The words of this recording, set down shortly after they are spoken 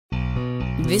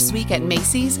This week at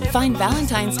Macy's, find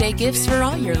Valentine's Day gifts for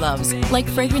all your loves, like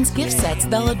fragrance gift sets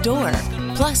they'll adore.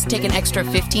 Plus, take an extra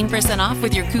 15% off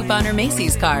with your coupon or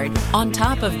Macy's card, on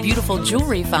top of beautiful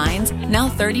jewelry finds, now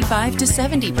 35 to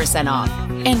 70% off,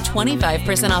 and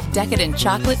 25% off decadent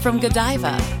chocolate from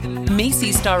Godiva.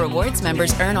 Macy's Star Rewards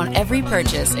members earn on every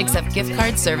purchase except gift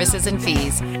card services and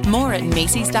fees. More at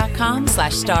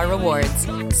Macys.com/Star Rewards.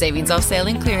 Savings off sale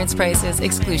and clearance prices.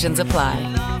 Exclusions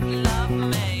apply.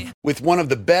 With one of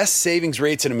the best savings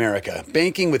rates in America,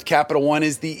 banking with Capital One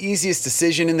is the easiest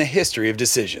decision in the history of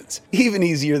decisions. Even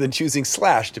easier than choosing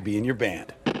Slash to be in your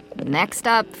band. Next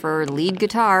up for lead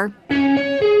guitar.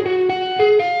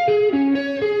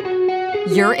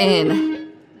 You're in.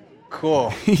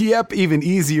 Cool. Yep, even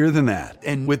easier than that.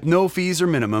 And with no fees or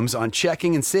minimums on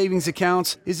checking and savings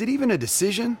accounts, is it even a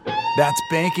decision? That's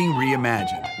banking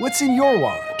reimagined. What's in your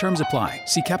wallet? Terms apply.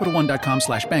 See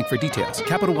CapitalOne.com/bank for details.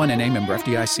 Capital One N.A. member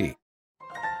FDIC.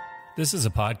 This is a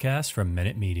podcast from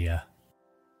Minute Media.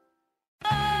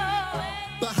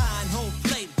 Behind home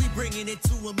plate, we bringing it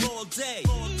to them all day.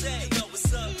 All day. You know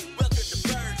what's up? Welcome to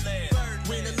Birdland.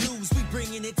 Win or lose, we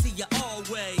bringing it to you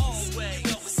always. Always.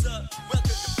 You know what's up?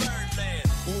 Welcome to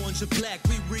Birdland. Orange or black,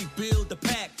 we rebuild the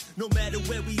pack. No matter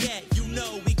where we at, you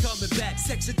know we coming back.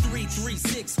 Section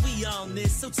 336, we on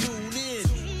this, so tune in.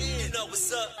 You know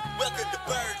what's up? Welcome to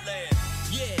Birdland.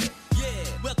 Yeah, yeah.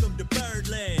 Welcome to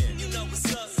Birdland. You know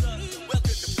what's up?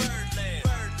 Welcome to Birdland.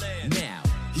 Birdland. Now,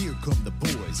 here come the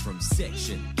boys from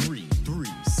Section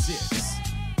 336.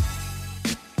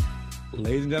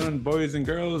 Ladies and gentlemen, boys and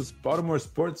girls, Baltimore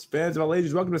sports fans of all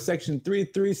ages, welcome to Section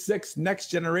 336, Next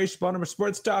Generation Baltimore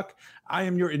Sports Talk. I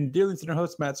am your endearing center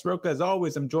host, Matt Soroka. As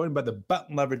always, I'm joined by the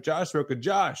button lover, Josh Soroka.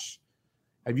 Josh,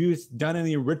 have you done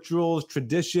any rituals,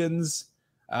 traditions?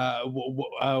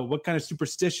 What kind of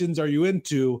superstitions are you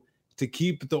into to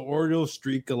keep the Orioles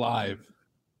streak alive?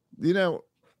 You know,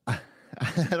 I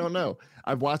don't know.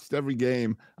 I've watched every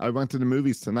game. I went to the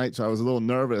movies tonight, so I was a little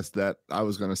nervous that I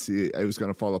was going to see it was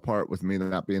going to fall apart with me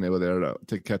not being able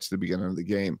to catch the beginning of the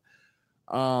game.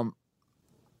 I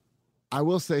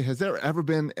will say, has there ever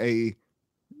been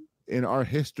in our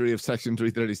history of Section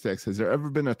 336, has there ever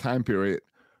been a time period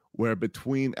where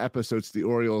between episodes the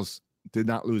Orioles did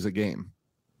not lose a game?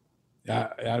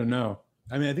 Yeah, I don't know.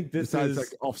 I mean, I think this Besides, is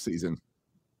like off season.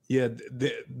 Yeah,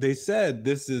 they said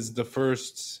this is the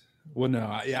first. Well, no,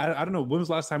 I don't know. When was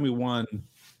the last time we won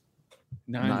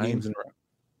nine games in a row?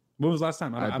 When was the last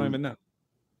time? I don't even know.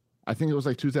 I think it was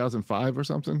like 2005 or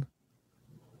something.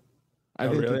 I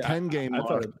think really? the 10-game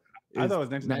mark. I thought it was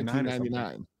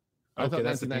 1999. I thought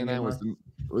 1999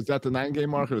 was that the 9-game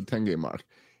mark or the 10-game mark?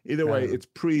 Either way, it's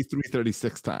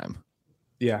pre-336 time.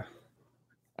 Yeah.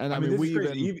 And I mean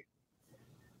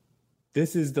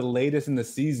this is the latest in the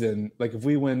season. Like, if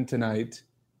we win tonight,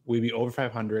 we'd be over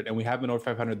 500, and we haven't been over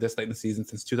 500 this late in the season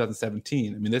since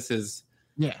 2017. I mean, this is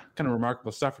kind of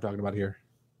remarkable stuff we're talking about here.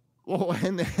 Well,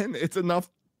 and it's enough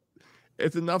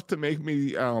to make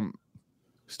me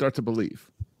start to believe.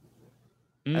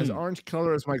 As orange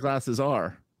color as my glasses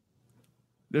are,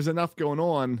 there's enough going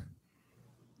on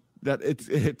that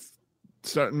it's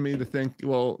starting me to think,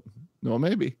 well, no,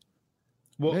 maybe.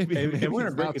 Well, maybe and we're going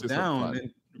to break it down.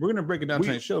 And we're going to break it down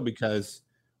tonight's show, because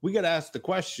we got to ask the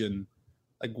question,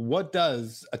 like, what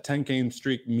does a 10-game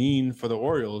streak mean for the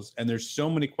Orioles? And there's so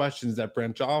many questions that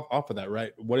branch off of that,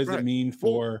 right? What does it mean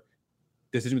for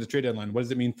decision with the trade deadline? What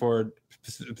does it mean for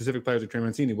specific players like Trey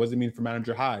Mancini? What does it mean for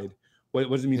manager Hyde? What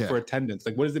does it mean for attendance?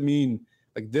 Like, what does it mean?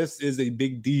 Like, this is a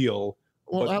big deal.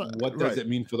 Well, what does it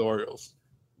mean for the Orioles?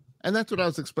 And that's what I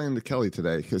was explaining to Kelly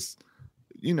today, because,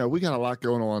 we got a lot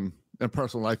going on in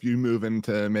personal life. You move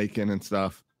into Macon and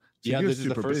stuff. So this is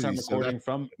the first time recording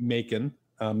from Macon,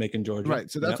 Georgia. Right.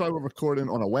 So that's why we're recording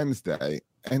on a Wednesday.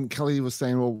 And Kelly was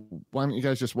saying, well, why don't you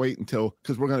guys just wait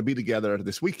because we're going to be together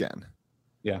this weekend.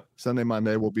 Yeah. Sunday,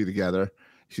 Monday, we'll be together.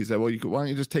 She said, well, why don't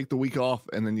you just take the week off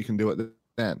and then you can do it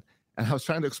then? And I was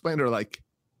trying to explain to her, like,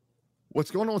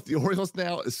 what's going on with the Orioles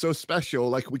now is so special.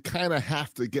 Like, we kind of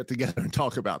have to get together and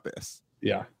talk about this.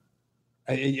 Yeah.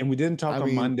 And we didn't talk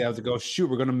on Monday. I was like, oh, shoot,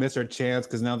 we're going to miss our chance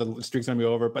because now the streak's going to be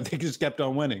over. But they just kept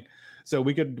on winning. So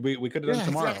we could have done it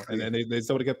tomorrow. Exactly. And they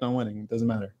still would have kept on winning. It doesn't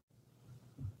matter.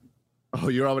 Oh,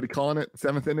 you're already calling it?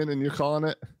 7th inning and you're calling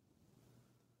it?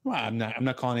 Well, I'm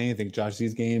not calling anything, Josh.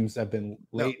 These games have been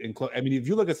late and close. I mean, if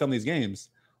you look at some of these games,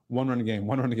 one run a game.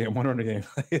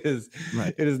 It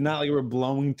is not like we're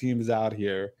blowing teams out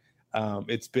here.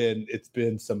 It's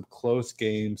been some close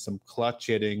games, some clutch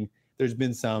hitting. There's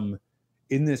been some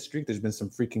in this streak. There's been some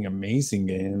freaking amazing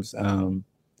games.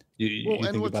 You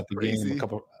think about the game a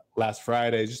couple last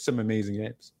Friday, just some amazing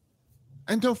games.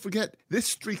 And don't forget, this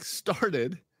streak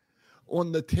started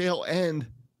on the tail end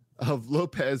of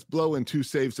Lopez blowing 2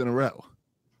 saves in a row.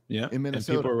 Yeah, in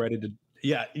Minnesota. And people were ready to.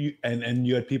 Yeah, and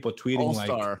you had people tweeting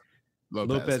All-star like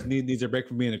Lopez needs a break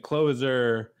from being a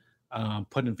closer,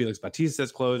 putting Felix Bautista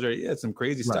as closer. Yeah, some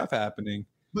crazy stuff happening.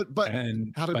 But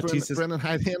and how did Brendan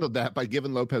Hyde handle that by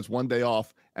giving Lopez 1 day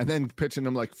off and then pitching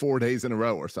him like 4 days in a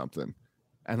row or something,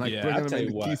 and like bringing him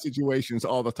into key situations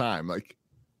all the time? Like,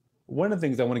 one of the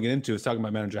things I want to get into is talking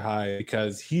about Manager Hyde,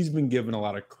 because he's been given a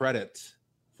lot of credit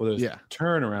for this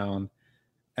turnaround,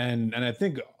 and I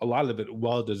think a lot of it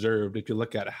well deserved. If you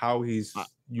look at how he's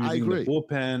using the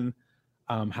bullpen,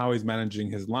 how he's managing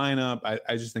his lineup,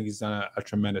 I just think he's done a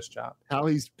tremendous job. How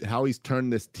he's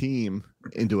turned this team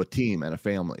into a team and a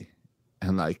family,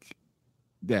 and like,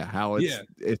 how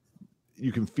it's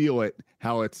you can feel it.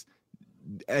 How it's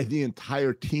the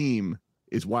entire team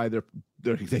is why they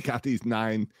got these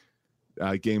 9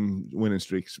 game winning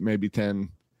streaks, maybe 10.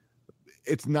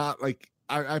 It's not like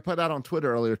I put out on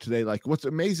Twitter earlier today. Like, what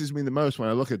amazes me the most when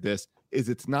I look at this is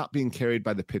it's not being carried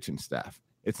by the pitching staff.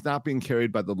 It's not being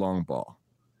carried by the long ball.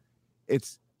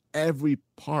 It's every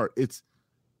part. It's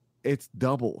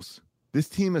doubles. This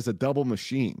team is a double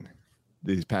machine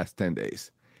these past 10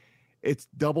 days. It's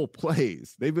double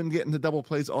plays. They've been getting the double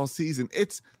plays all season.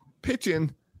 It's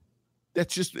pitching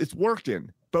it's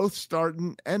working, both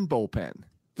starting and bullpen.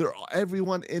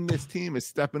 Everyone in this team is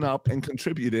stepping up and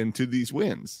contributing to these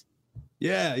wins.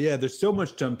 Yeah. There's so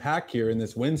much to unpack here in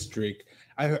this win streak.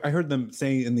 I heard them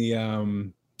saying in the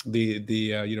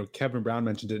Kevin Brown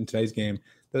mentioned it in today's game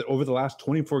that over the last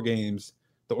 24 games,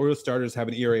 the Orioles starters have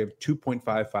an ERA of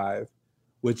 2.55,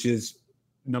 which is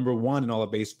number 1 in all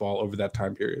of baseball over that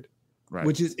time period. Right.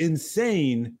 Which is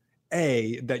insane.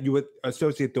 That you would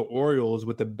associate the Orioles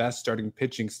with the best starting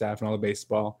pitching staff in all of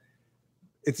baseball.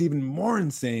 It's even more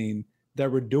insane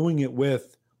that we're doing it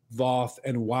with Voth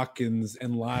and Watkins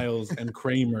and Lyles and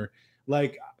Kramer.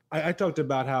 Like, I talked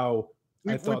about how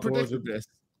I thought predicted this.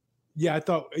 Yeah, I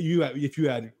thought if you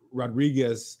had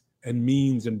Rodriguez and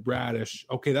Means and Bradish,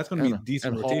 okay, that's going to be a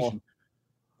decent rotation. Hall.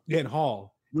 Yeah, and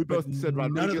Hall. We both said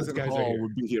Rodriguez and Hall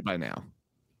would be here by now.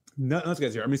 None of those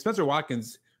guys here. I mean, Spencer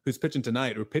Watkins, who's pitching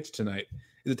tonight or pitched tonight,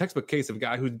 is a textbook case of a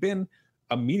guy who's been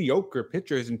a mediocre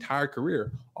pitcher his entire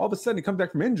career. All of a sudden, he comes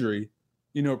back from injury.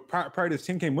 Prior to his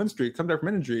 10-game win streak, comes back from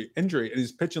injury, and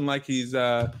he's pitching like he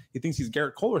thinks he's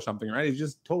Garrett Cole or something, right? He's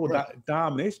just total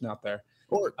domination out there.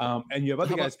 And you have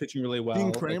other guys pitching really well.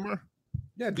 Dean Kramer?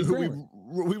 Dean Kramer.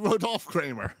 We wrote off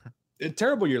Kramer. A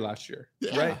terrible year last year,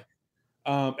 right?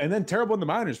 And then terrible in the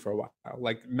minors for a while.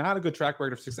 Like, not a good track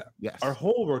record of success. Yes. Our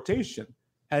whole rotation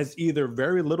has either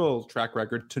very little track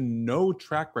record to no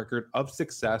track record of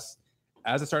success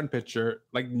as a starting pitcher.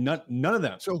 Like, none of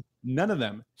them. None of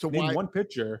them. So name one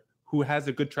pitcher who has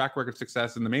a good track record of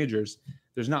success in the majors.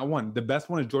 There's not one. The best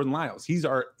one is Jordan Lyles. He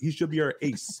should be our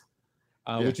ace,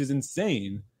 which is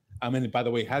insane. And by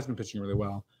the way, has been pitching really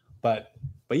well. But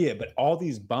all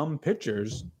these bum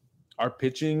pitchers are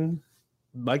pitching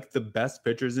like the best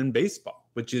pitchers in baseball,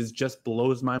 which is just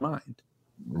blows my mind.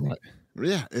 Right.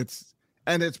 Yeah. It's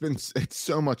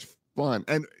so much fun.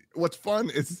 And what's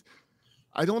fun is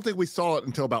I don't think we saw it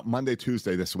until about Monday,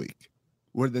 Tuesday this week,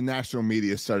 where the national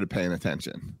media started paying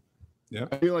attention. Yeah.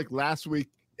 I feel like last week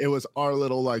it was our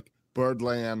little like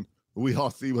Birdland. We all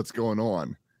see what's going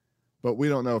on, but we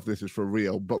don't know if this is for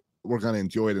real, but we're going to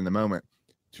enjoy it in the moment.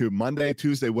 To Monday,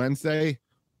 Tuesday, Wednesday,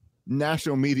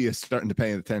 national media is starting to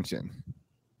pay attention.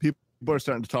 People are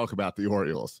starting to talk about the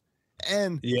Orioles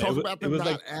and talk about them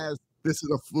not as this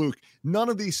is a fluke. None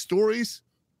of these stories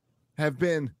have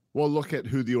been, well, look at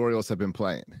who the Orioles have been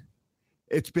playing.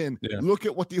 It's been, look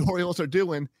at what the Orioles are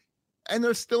doing, and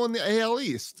they're still in the AL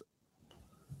East.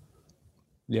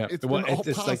 Yeah, it's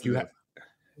like you had.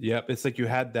 Yep, it's like you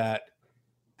had that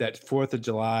 4th of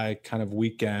July kind of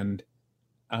weekend,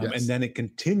 and then it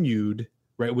continued,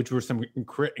 right? Which were some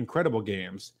incredible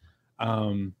games.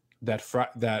 That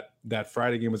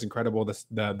Friday game was incredible.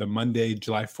 The Monday,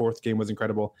 July 4th game was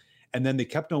incredible, and then they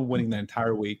kept on winning the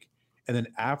entire week. And then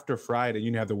after Friday,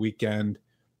 you have the weekend,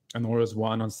 and the Orioles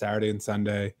won on Saturday and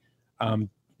Sunday.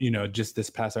 Just this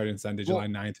past Saturday and Sunday, July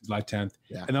 9th, July 10th.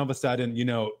 Yeah. And all of a sudden,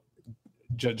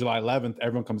 July 11th,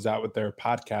 everyone comes out with their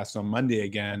podcast on Monday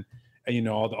again. And,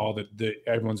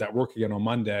 everyone's at work again on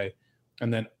Monday.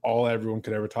 And then all everyone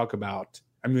could ever talk about,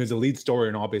 I mean, there's a lead story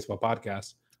in all baseball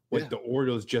podcasts. The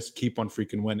Orioles just keep on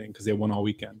freaking winning because they won all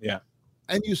weekend. Yeah.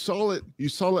 And you saw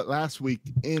it last week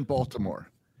in Baltimore.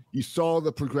 You saw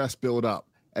the progress build up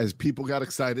as people got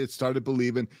excited, started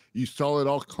believing. You saw it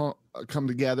all come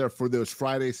together for those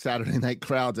Friday, Saturday night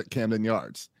crowds at Camden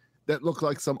Yards that looked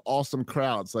like some awesome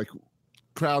crowds. Like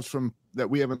crowds that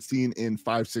we haven't seen in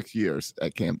 5-6 years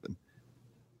at Camden.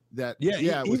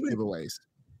 It was giveaways,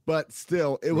 but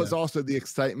still, it was also the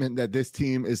excitement that this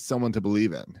team is someone to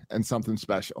believe in and something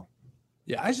special.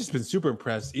 Yeah, I've just been super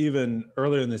impressed, even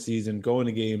earlier in the season, going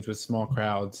to games with small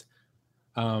crowds,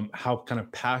 how kind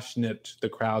of passionate the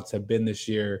crowds have been this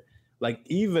year. Like,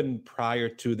 even prior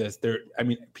to this,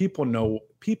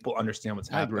 people understand what's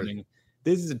happening.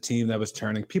 This is a team that was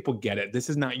turning. People get it. This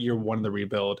is not year one of the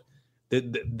rebuild.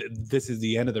 This is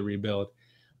the end of the rebuild.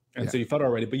 And so you felt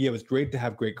already. But, it was great to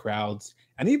have great crowds.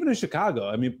 And even in Chicago,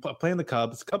 I mean, playing the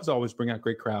Cubs always bring out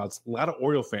great crowds. A lot of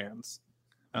Oriole fans.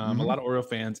 A lot of Oriole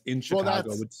fans in Chicago,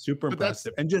 which is super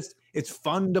impressive. And just, it's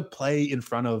fun to play in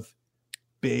front of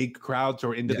big crowds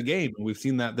or into the game. And we've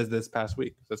seen that this past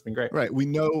week. So it's been great. Right. We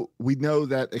know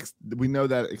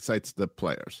that excites the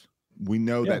players. We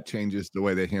know that changes the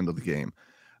way they handle the game.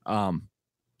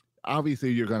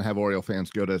 Obviously, you're going to have Oriole fans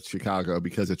go to Chicago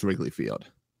because it's Wrigley Field.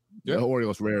 The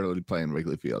Orioles rarely play in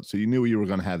Wrigley Field. So you knew you were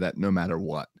going to have that no matter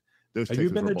what. Have you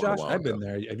been there, Josh? I've been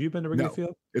there. Have you been to Wrigley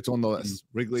Field? It's on the list.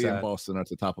 Wrigley and Boston are at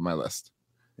the top of my list.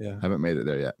 Yeah. Haven't made it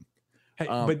there yet. Hey,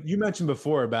 but you mentioned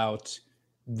before about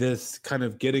this kind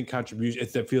of getting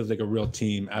contributions. It feels like a real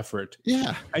team effort.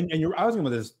 Yeah. And I was thinking about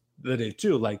this the day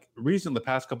too. Like recently, the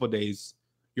past couple of days,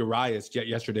 Urias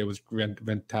yesterday was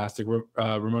fantastic.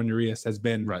 Ramon Urias has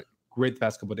been great the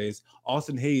past couple of days.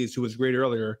 Austin Hayes, who was great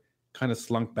earlier, kind of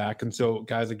slunk back. And so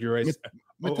guys like Urias.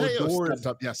 Mateo stepped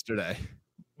up yesterday.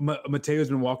 Mateo's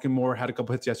been walking more, had a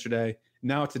couple hits yesterday.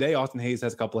 Now today, Austin Hayes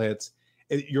has a couple hits.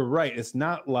 You're right. It's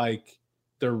not like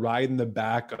they're riding the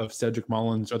back of Cedric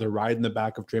Mullins or they're riding the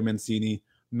back of Trey Mancini.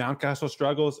 Mountcastle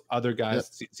struggles. Other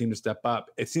guys seem to step up.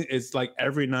 It's like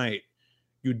every night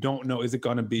you don't know, is it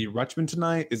going to be Rutschman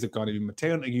tonight? Is it going to be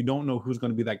Mateo? You don't know who's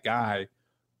going to be that guy.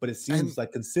 But it seems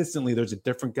like consistently there's a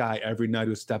different guy every night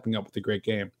who's stepping up with a great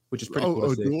game, which is pretty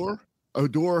cool.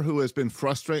 Odor, who has been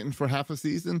frustrating for half a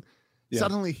season,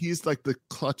 suddenly he's like the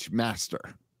clutch master.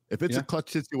 If it's a clutch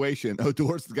situation,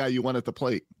 Odor's the guy you want at the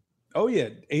plate. Oh, yeah.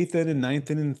 8th inning,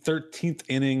 9th inning, 13th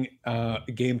inning,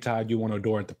 game tied, you want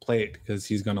Odor at the plate because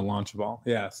he's going to launch a ball.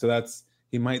 Yeah, so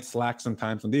he might slack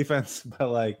sometimes on defense,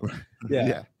 but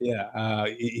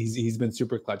he's been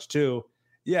super clutch too.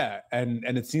 Yeah, and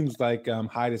it seems like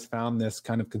Hyde has found this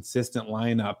kind of consistent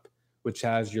lineup, which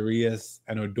has Urias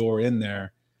and Odor in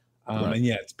there. And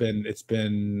it's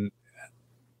been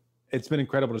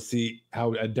incredible to see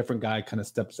how a different guy kind of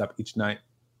steps up each night.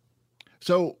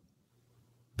 So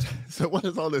what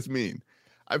does all this mean?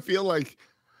 I feel like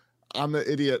I'm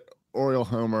the idiot Oriole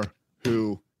homer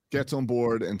who gets on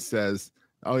board and says,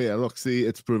 oh yeah, look, see,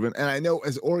 it's proven. And I know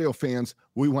as Oriole fans,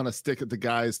 we want to stick at the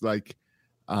guys like,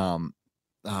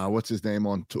 what's his name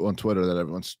on Twitter that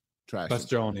everyone's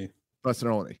trashing?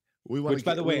 Bastroni. Which,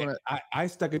 by the way, I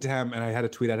stuck it to him and I had a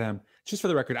tweet at him. Just for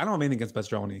the record, I don't have anything against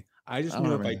Bastroni. I just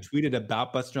knew if I tweeted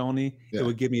about Bastroni, it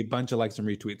would give me a bunch of likes and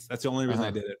retweets. That's the only reason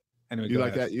I did it. Anyway, you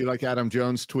like that? You like Adam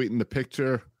Jones tweeting the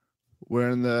picture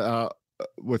wearing the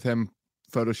with him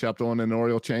photoshopped on an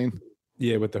Oriole chain?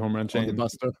 Yeah, with the home run chain. On the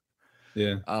Buster.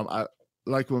 Yeah. I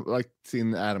like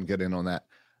seeing Adam get in on that.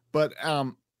 But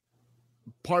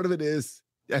part of it is,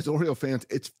 as Oriole fans,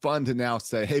 it's fun to now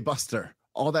say, hey, Buster,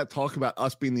 all that talk about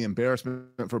us being the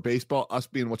embarrassment for baseball, us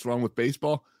being what's wrong with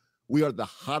baseball, we are the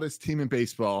hottest team in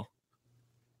baseball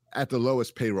at the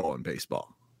lowest payroll in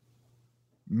baseball.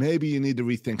 Maybe you need to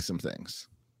rethink some things.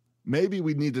 Maybe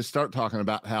we need to start talking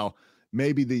about how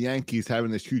maybe the Yankees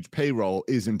having this huge payroll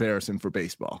is embarrassing for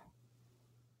baseball.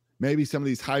 Maybe some of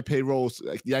these high payrolls,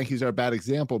 like Yankees are a bad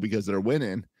example because they're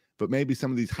winning, but maybe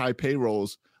some of these high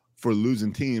payrolls for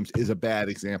losing teams is a bad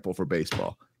example for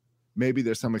baseball. Maybe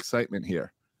there's some excitement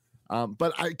here.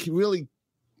 But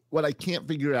what I can't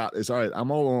figure out is, all right,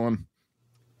 I'm all on.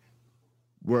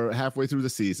 We're halfway through the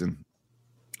season.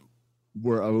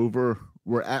 We're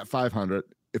at 500.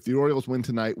 If the Orioles win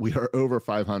tonight, we are over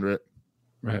 500.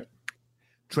 Right.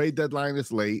 Trade deadline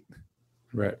is late.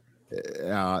 Right.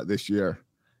 This year.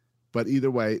 But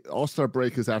either way, All-Star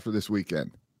break is after this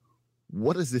weekend.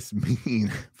 What does this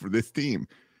mean for this team?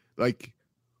 Like,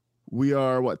 we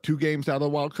are, 2 games out of the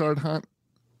wild card hunt?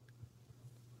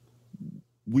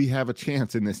 We have a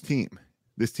chance in this team.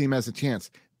 This team has a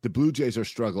chance. The Blue Jays are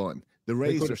struggling. The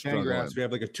Rays are struggling. We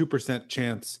have like a 2%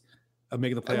 chance of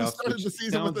making the playoffs. And we started the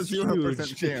season with a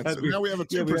 0% chance. So now we have a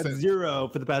 2%. We had 0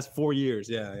 for the past 4 years.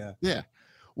 Yeah.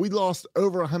 We lost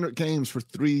over 100 games for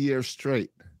 3 years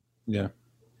straight. Yeah.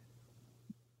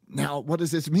 Now, what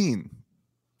does this mean?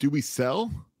 Do we sell?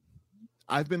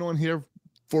 I've been on here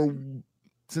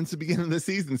since the beginning of the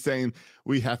season saying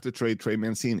we have to trade Trey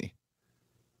Mancini.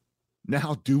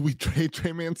 Now, do we trade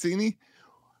Trey Mancini?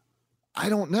 I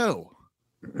don't know.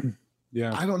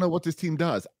 Yeah. I don't know what this team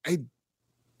does.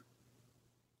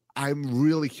 I'm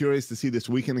really curious to see this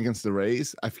weekend against the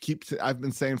Rays. I've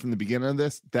been saying from the beginning of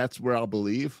this, that's where I'll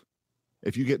believe.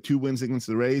 If you get 2 wins against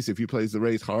the Rays, if you play the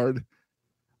Rays hard,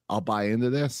 I'll buy into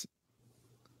this.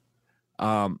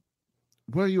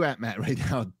 Where are you at, Matt, right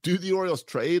now? Do the Orioles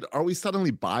trade? Are we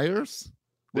suddenly buyers?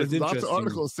 There's lots of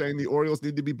articles saying the Orioles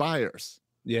need to be buyers.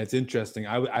 Yeah, it's interesting.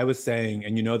 I was saying,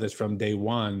 and you know this from day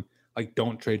one, like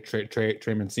don't trade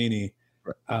Trey Mancini.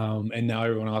 Right. And now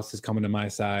everyone else is coming to my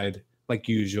side like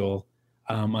usual.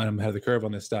 I'm ahead of the curve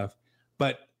on this stuff.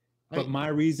 But my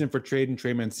reason for trading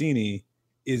Trey Mancini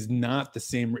is not the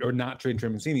same, or not trading Trey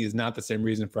Mancini is not the same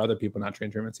reason for other people not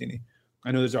trading Trey Mancini.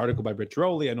 I know there's an article by Rich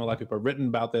Rowley. I know a lot of people have written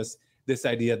about this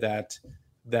idea that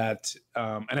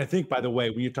and I think, by the way,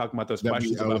 when you're talking about those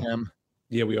questions we owe about him.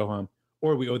 Yeah, we owe him,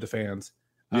 or we owe the fans.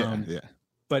 Yeah.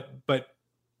 But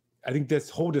I think this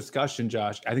whole discussion,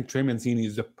 Josh, I think Trey Mancini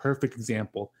is a perfect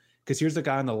example, because here's a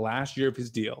guy in the last year of his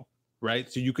deal,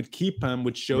 right? So you could keep him,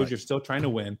 which shows you're still trying to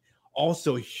win.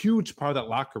 Also, a huge part of that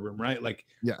locker room, right? Like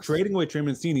trading away Trey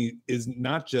Mancini is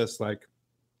not just like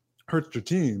hurts your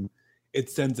team. It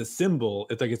sends a symbol.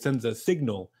 It's like it sends a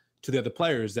signal to the other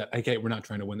players that, okay, we're not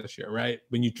trying to win this year, right?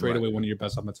 When you trade away one of your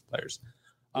best offensive players.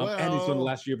 And he's on the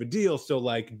last year of a deal. So,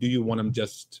 like, do you want him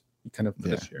just kind of for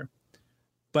this year?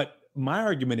 But my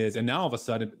argument is, and now all of a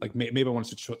sudden, like, maybe I want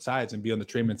to switch sides and be on the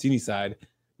Trey Mancini side,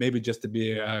 maybe just to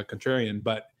be a contrarian.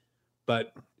 But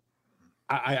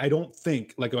I don't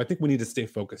think, like, I think we need to stay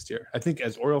focused here. I think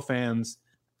as Oriole fans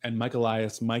and Mike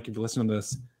Elias, Mike, if you listen to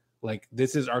this, like,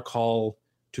 this is our call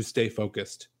to stay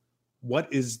focused.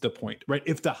 What is the point, right?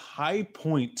 If the high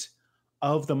point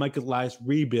of the Mike Elias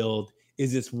rebuild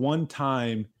is this one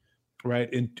time,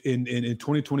 right, in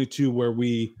 2022 where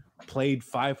we played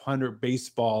 500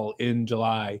 baseball in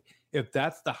July, if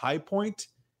that's the high point,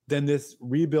 then this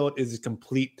rebuild is a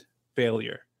complete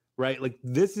failure, right? Like,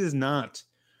 this is not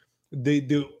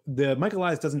the Mike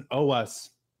Elias doesn't owe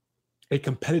us a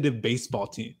competitive baseball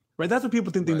team, right? That's what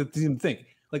people think.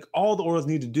 Like, all the Orioles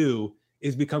need to do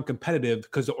is become competitive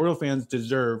because the Oriole fans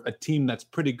deserve a team that's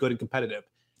pretty good and competitive.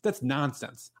 That's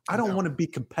nonsense. I don't want to be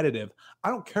competitive. I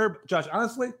don't care, Josh.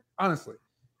 Honestly,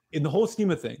 in the whole scheme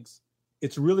of things,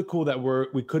 it's really cool that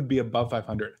we could be above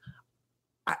 500.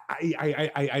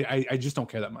 I just don't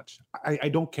care that much. I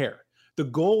don't care. The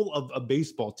goal of a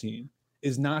baseball team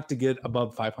is not to get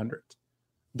above 500.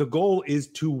 The goal is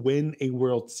to win a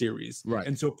World Series. Right.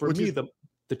 And so for me,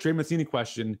 the Trey Mancini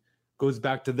question goes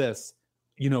back to this.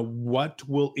 You know, what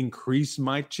will increase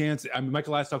my chance? I mean,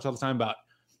 Michael Elias talks all the time about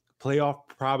playoff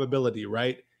probability,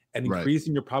 right? And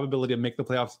increasing your probability of making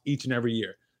the playoffs each and every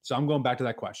year. So I'm going back to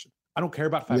that question. I don't care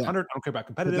about 500. I don't care about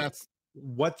competitive.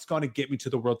 What's going to get me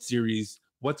to the World Series?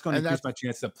 What's going to increase my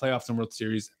chances of playoffs and World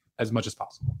Series as much as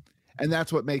possible? And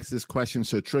that's what makes this question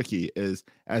so tricky is,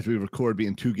 as we record,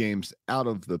 being 2 games out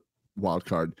of the wild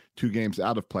card, 2 games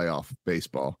out of playoff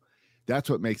baseball. That's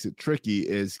what makes it tricky,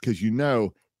 is because, you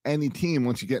know, any team,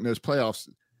 once you get in those playoffs,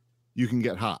 you can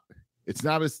get hot. It's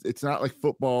not like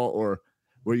football or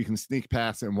where you can sneak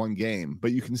past in one game,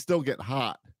 but you can still get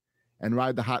hot and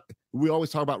ride the hot. We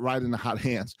always talk about riding the hot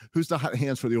hands. Who's the hot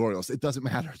hands for the Orioles? It doesn't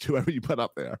matter to whoever you put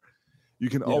up there. You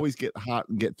can always get hot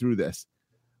and get through this.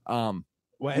 Go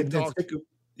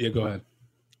ahead.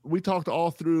 We talked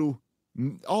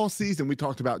all season. We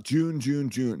talked about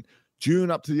June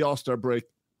up to the All-Star break.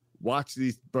 Watch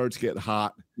these birds get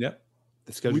hot. Yep.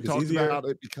 We talked about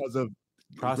it because of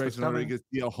Grayson Rodriguez,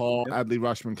 DL Hall, Adley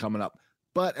Rutschman coming up.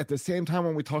 But at the same time,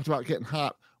 when we talked about getting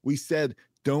hot, we said,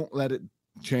 don't let it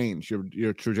change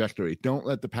your trajectory. Don't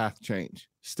let the path change.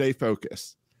 Stay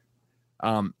focused.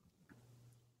 And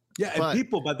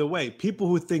people, by the way, people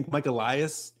who think Mike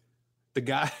Elias, the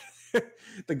guy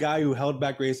who held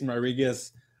back Grayson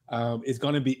Rodriguez, is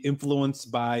going to be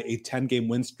influenced by a 10-game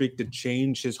win streak to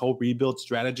change his whole rebuild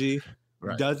strategy,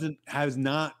 has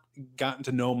not gotten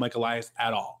to know Mike Elias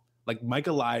at all. Like, Mike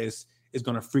Elias is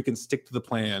going to freaking stick to the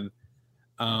plan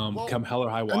come hell or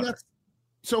high water.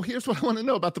 So here's what I want to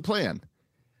know about the plan.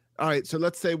 All right, so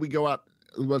let's say we go out.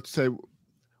 Let's say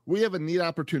we have a neat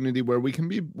opportunity where we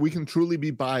can truly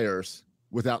be buyers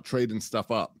without trading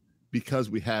stuff up because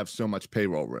we have so much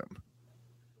payroll room.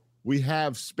 We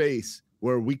have space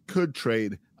where we could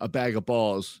trade a bag of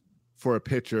balls for a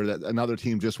pitcher that another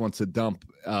team just wants to dump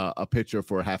a pitcher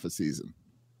for half a season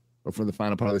or for the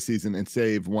final part of the season and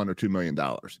save $1 or $2 million.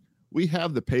 We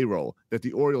have the payroll that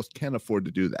the Orioles can afford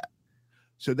to do that.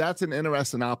 So that's an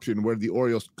interesting option where the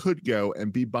Orioles could go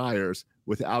and be buyers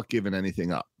without giving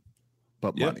anything up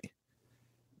but money.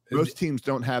 Most teams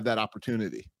don't have that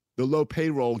opportunity. The low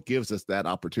payroll gives us that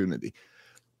opportunity.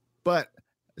 But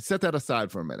set that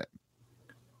aside for a minute.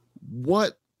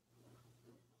 What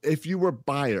if you were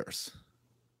buyers?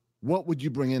 What would you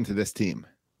bring into this team?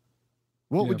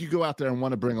 What would you go out there and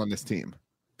want to bring on this team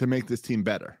to make this team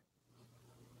better?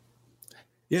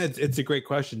 Yeah, it's a great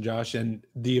question, Josh. And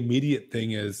the immediate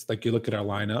thing is, like, you look at our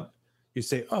lineup, you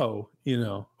say, oh,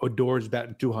 Odor's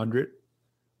batting 200,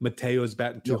 Mateo's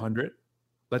batting 200.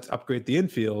 Let's upgrade the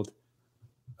infield.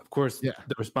 Of course, the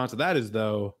response to that is,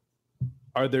 though,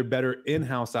 are there better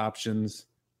in-house options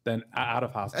than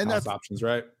out-of-house options,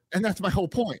 right? And that's my whole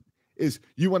point, is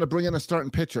you want to bring in a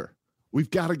starting pitcher. We've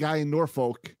got a guy in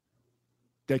Norfolk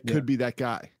that could be that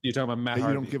guy. You're talking about Matt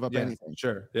Harvey. You don't give up anything.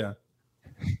 Sure, yeah.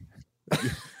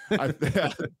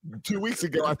 2 weeks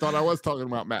ago, I thought I was talking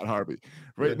about Matt Harvey.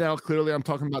 Right now, clearly, I'm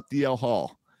talking about DL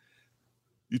Hall.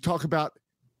 You talk about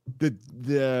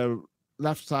the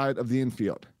left side of the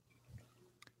infield.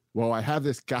 Well, I have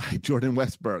this guy, Jordan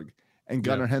Westberg, and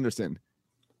Gunnar Henderson,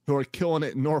 who are killing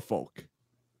it in Norfolk,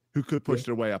 who could push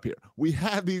their way up here. We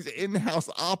have these in-house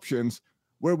options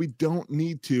where we don't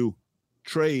need to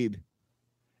trade,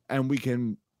 and we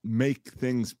can make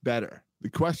things better. The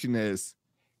question is,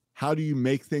 how do you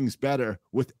make things better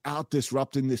without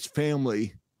disrupting this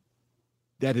family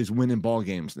that is winning ball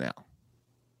games now?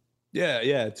 Yeah,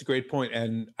 it's a great point.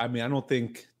 And I mean, I don't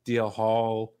think DL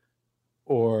Hall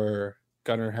or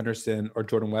Gunnar Henderson or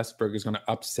Jordan Westberg is going to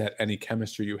upset any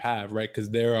chemistry you have, right? Because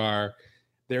there are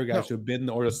guys who have been in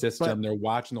the Orioles system. They're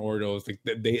watching the Orioles. Like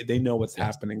they know what's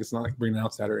happening. It's not like bringing an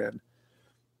outsider in.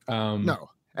 No,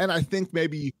 and I think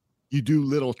maybe you do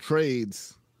little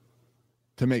trades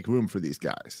to make room for these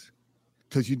guys,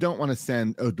 because you don't want to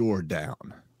send Odor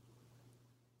down.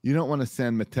 You don't want to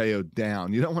send Mateo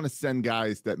down. You don't want to send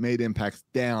guys that made impacts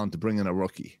down to bring in a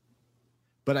rookie.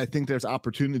 But I think there's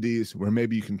opportunities where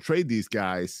maybe you can trade these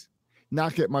guys,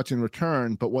 not get much in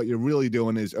return, but what you're really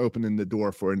doing is opening the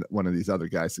door for one of these other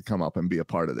guys to come up and be a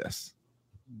part of this.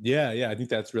 Yeah, I think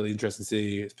that's really interesting to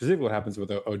see, specifically what happens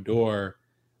with Odor,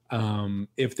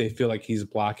 if they feel like he's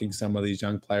blocking some of these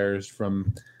young players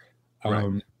from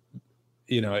and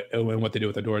what they do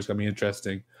with Odor is going to be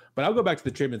interesting. But I'll go back to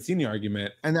the Trey Mancini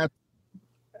argument, and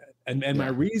my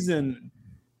reason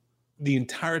the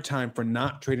entire time for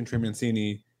not trading Trey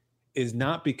Mancini is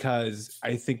not because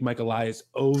I think Mike Elias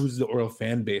owes the Oriole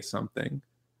fan base something.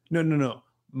 No.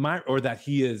 Trey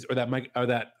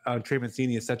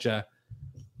Mancini is such a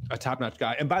top-notch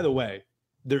guy. And by the way,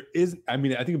 I think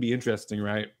it'd be interesting,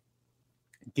 right?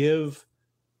 Give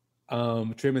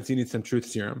Trey Mancini some truth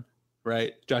serum.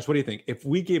 Right, Josh, what do you think? If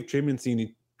we gave Trey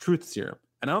Mancini truth serum,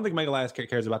 and I don't think Mike Elias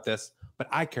cares about this, but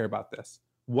I care about this,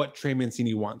 what Trey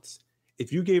Mancini wants.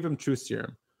 If you gave him truth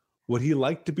serum, would he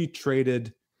like to be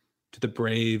traded to the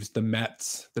Braves, the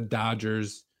Mets, the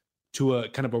Dodgers, to a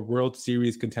kind of a World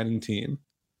Series contending team?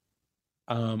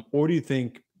 Or do you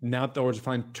think now that the Orioles are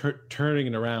finally turning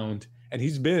it around, and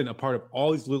he's been a part of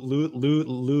all these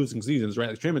losing seasons, right?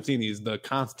 Like Trey Mancini is the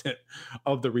constant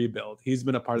of the rebuild. He's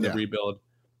been a part of the rebuild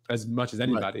as much as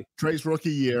anybody. Right. Trey's rookie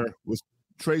year was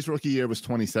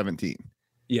 2017.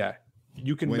 Yeah.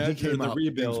 You can measure the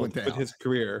rebuild with his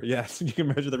career. Yes, you can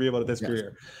measure the rebuild with his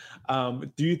career. So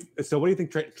what do you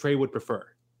think Trey would prefer?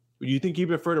 Do you think he'd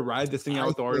prefer to ride this thing out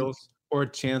with the Orioles, or a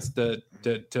chance a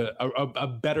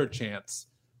better chance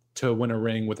to win a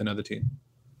ring with another team?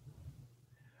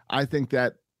 I think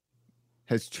that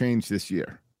has changed this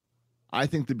year. I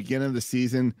think the beginning of the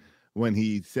season, when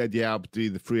he said, I'll be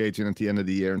the free agent at the end of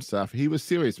the year and stuff, he was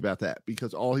serious about that,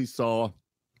 because all he saw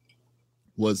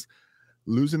was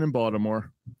losing in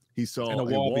Baltimore. He saw a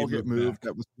wall get moved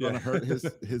that was going to hurt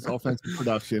his offensive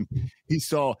production. He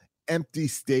saw empty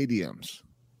stadiums.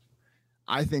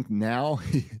 I think now,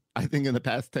 in the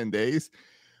past 10 days,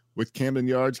 with Camden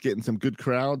Yards getting some good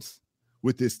crowds,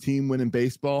 with this team winning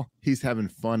baseball, he's having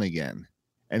fun again.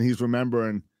 And he's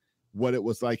remembering what it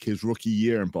was like his rookie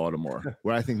year in Baltimore,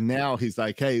 where I think now he's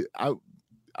like, hey, I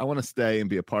want to stay and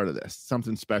be a part of this.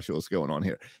 Something special is going on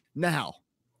here. Now,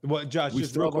 Josh, we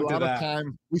still have a lot of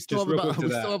time. We still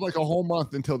have like a whole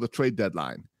month until the trade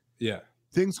deadline. Yeah.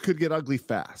 Things could get ugly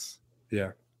fast.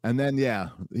 Yeah. And then,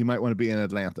 he might want to be in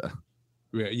Atlanta.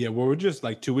 Yeah. Well, we're just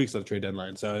like 2 weeks of the trade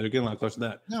deadline, so we're getting a lot closer to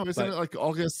that. No, isn't it like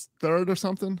August 3rd or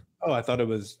something? Oh, I thought it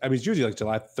was. I mean, it's usually like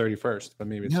July 31st, but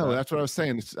maybe it's no. That's what I was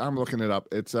saying. I'm looking it up.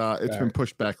 It's been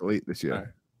pushed back late this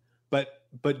year. Right.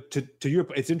 But to your,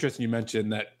 it's interesting you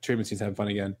mentioned that Trey Mancini's having fun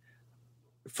again.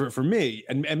 For me,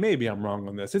 and maybe I'm wrong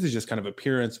on this. This is just kind of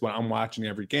appearance when I'm watching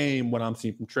every game, what I'm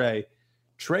seeing from Trey.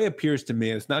 Trey appears to me,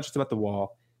 and it's not just about the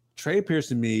wall. Trey appears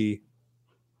to me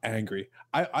angry.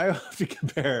 I have to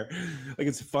compare. Like,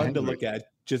 it's fun to look at.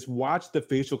 Just watch the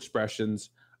facial expressions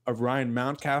of Ryan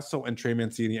Mountcastle and Trey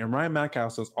Mancini. And Ryan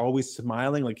Mountcastle is always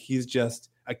smiling like he's just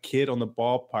a kid on the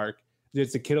ballpark.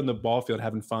 It's a kid on the ball field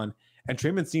having fun. And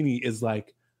Trey Mancini is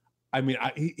like, I mean,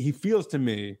 he feels to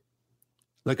me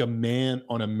like a man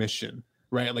on a mission,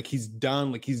 right? Like he's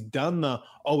done the,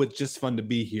 oh, it's just fun to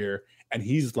be here. And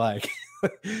he's like,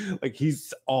 like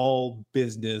he's all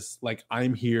business. Like,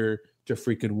 I'm here to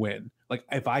freaking win. Like,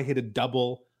 if I hit a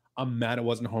double, I'm mad it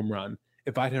wasn't a home run.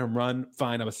 If I hit a home run,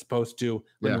 fine, I was supposed to.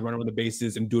 Let me run over the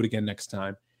bases and do it again next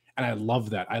time. And I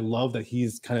love that. I love that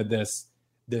he's kind of this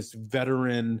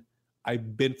veteran.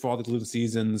 I've been for all the losing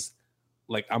seasons.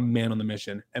 Like, I'm man on the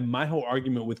mission. And my whole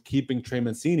argument with keeping Trey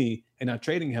Mancini and not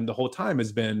trading him the whole time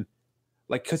has been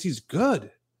like, because he's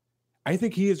good. I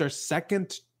think he is our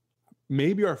second,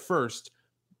 maybe our first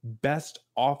best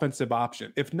offensive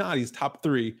option. If not, he's top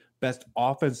 3 best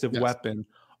offensive weapon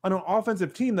on an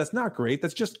offensive team that's not great.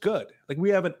 That's just good. Like, we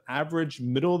have an average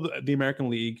middle of the American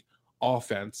League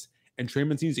offense, and Trey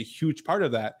Mancini is a huge part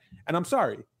of that. And I'm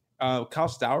sorry, Kyle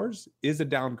Stowers is a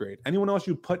downgrade. Anyone else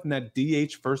you put in that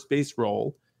DH first base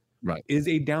role is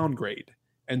a downgrade.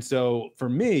 And so for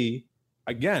me,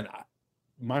 again,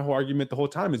 my whole argument the whole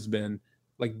time has been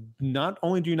like, not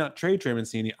only do you not trade Trey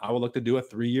Mancini, I would look to do a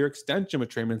 3-year extension with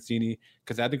Trey Mancini,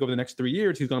 because I think over the next 3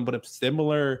 years, he's going to put up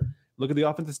similar, look at the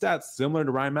offensive stats, similar to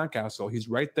Ryan Mountcastle. He's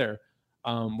right there.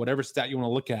 Whatever stat you want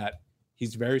to look at,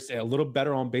 he's a little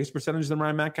better on base percentage than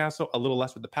Ryan Mountcastle, a little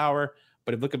less with the power.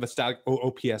 But if you look at the stat,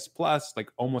 OPS plus, like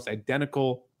almost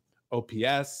identical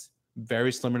OPS,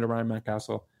 very similar to Ryan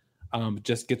Mountcastle.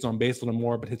 Just gets on base a little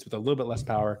more, but hits with a little bit less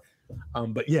power.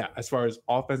 But yeah, as far as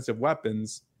offensive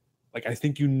weapons, like, I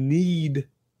think you need,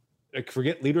 like,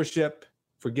 forget leadership,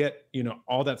 forget,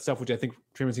 all that stuff, which I think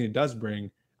Trey Mancini does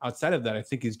bring. Outside of that, I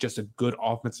think he's just a good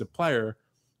offensive player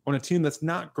on a team that's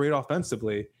not great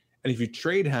offensively. And if you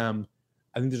trade him,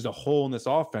 I think there's a hole in this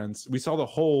offense. We saw the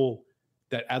hole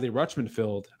that Adley Rutschman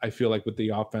filled, I feel like, with the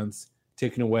offense,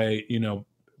 taking away,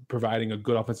 providing a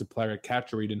good offensive player at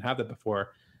catcher where you didn't have that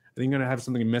before. I think you're going to have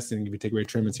something missing if you take away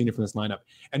Trey Mancini from this lineup.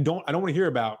 And I don't want to hear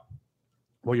about,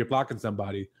 well, you're blocking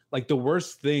somebody. Like, the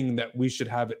worst thing that we should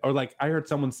have, or like I heard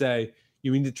someone say,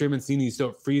 you need to Trey Mancini so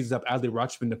it frees up Adley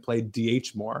Rutschman to play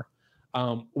DH more,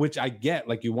 which I get.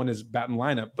 Like, you want his batting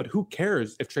lineup, but who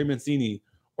cares if Trey Mancini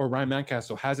or Ryan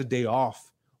Mountcastle has a day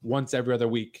off once every other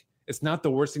week? It's not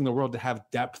the worst thing in the world to have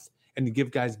depth and to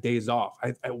give guys days off.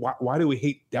 Why do we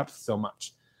hate depth so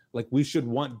much? Like, we should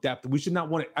want depth. We should not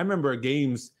want it. I remember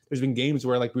there's been games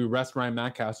where, like, we rest Ryan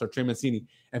Mountcastle or Trey Mancini,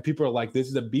 and people are like, this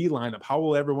is a B lineup. How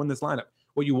will I ever win this lineup?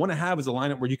 What you want to have is a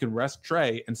lineup where you can rest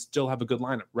Trey and still have a good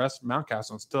lineup, rest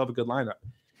Mountcastle and still have a good lineup.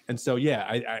 And so,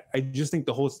 yeah, I just think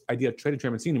the whole idea of trading Trey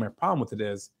Mancini, my problem with it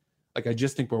is, like, I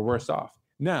just think we're worse off.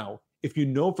 Now, if you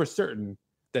know for certain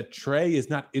that Trey is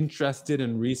not interested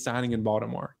in re-signing in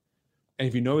Baltimore, and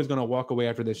if you know he's going to walk away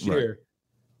after this year,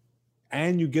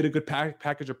 and you get a good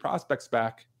package of prospects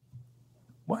back,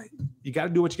 well, you got to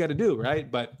do what you got to do, right?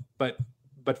 But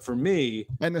for me,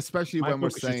 and especially when we're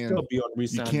saying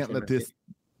you can't let this,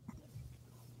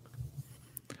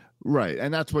 right?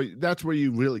 And that's where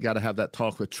you really got to have that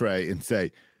talk with Trey and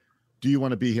say, do you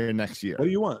want to be here next year? What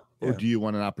do you want? Or do you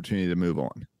want an opportunity to move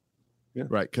on? Yeah.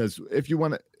 Right? Because if you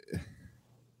want to,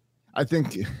 I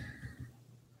think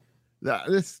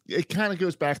that it kind of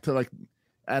goes back to like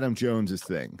Adam Jones's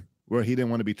thing where he didn't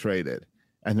want to be traded,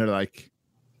 and they're like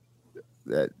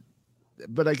that.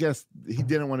 But I guess he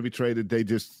didn't want to be traded.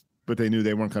 But they knew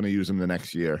they weren't going to use him the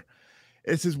next year.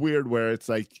 It's just weird where it's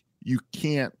like you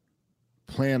can't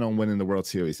plan on winning the World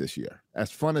Series this year.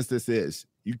 As fun as this is,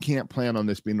 you can't plan on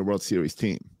this being the World Series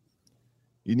team.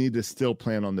 You need to still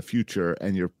plan on the future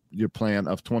and your plan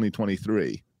of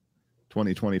 2023,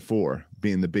 2024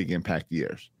 being the big impact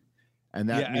years. And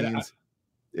that means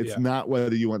it's not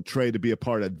whether you want Trey to be a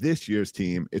part of this year's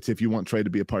team. It's if you want Trey to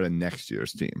be a part of next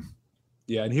year's team.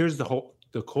 Yeah, and here's the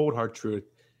cold hard truth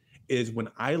is when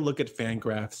I look at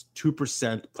FanGraphs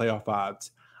 2% playoff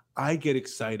odds, I get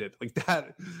excited. Like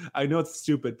that, I know it's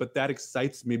stupid, but that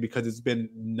excites me because it's been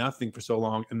nothing for so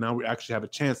long, and now we actually have a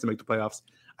chance to make the playoffs.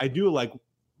 I do like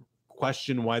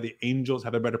question why the Angels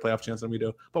have a better playoff chance than we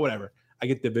do, but whatever. I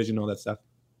get division, all that stuff.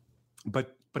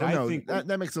 But I think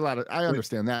that makes a lot of. I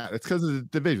understand that it's because of the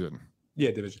division.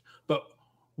 Yeah, division. But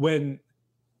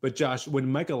Josh,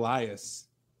 when Mike Elias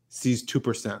sees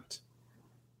 2%,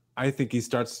 I think he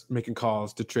starts making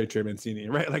calls to trade Trey Mancini,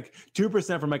 right? Like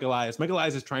 2% for Mike Elias. Mike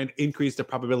Elias is trying to increase the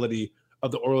probability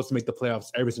of the Orioles to make the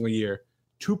playoffs every single year.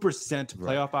 2%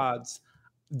 playoff odds.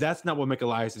 That's not what Mike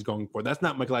Elias is going for. That's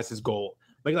not Mike Elias' goal.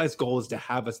 Mike Elias' goal is to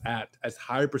have us at as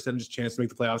high a percentage chance to make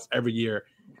the playoffs every year,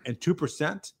 and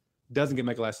 2% doesn't get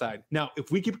Mike Elias' side. Now,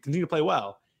 if we continue to play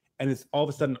well, and it's all of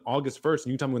a sudden August 1st, and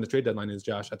you can tell me when the trade deadline is,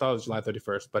 Josh. I thought it was July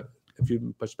 31st, but if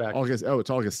you push back, it's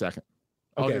August 2nd. Okay.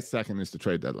 August 2nd is the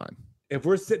trade deadline. If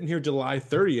we're sitting here July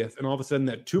 30th, and all of a sudden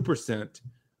that 2%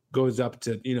 goes up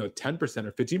to 10%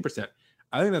 or 15%,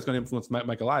 I think that's going to influence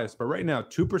Mike Elias. But right now,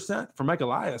 2% for Mike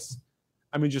Elias,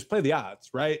 I mean, just play the odds,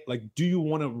 right? Like, do you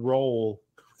want to roll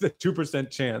the 2%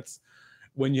 chance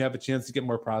when you have a chance to get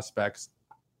more prospects?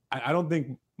 I don't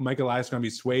think Mike Elias is going to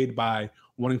be swayed by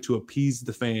wanting to appease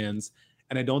the fans.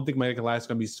 And I don't think Mike Elias is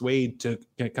going to be swayed to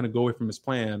kind of go away from his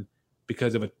plan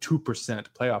because of a 2%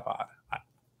 playoff odd.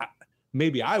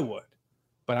 Maybe I would,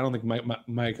 but I don't think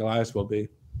Mike Elias will be.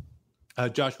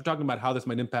 Josh, we're talking about how this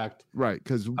might impact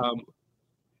because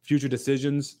future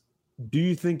decisions. Do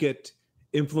you think it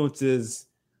influences?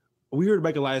 We heard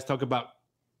Mike Elias talk about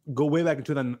go way back in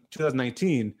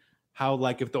 2019, how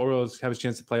like if the Orioles have a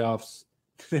chance at playoffs,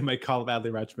 they might call up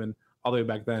Adley Rutschman all the way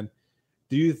back then.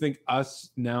 Do you think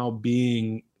us now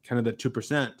being kind of the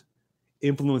 2%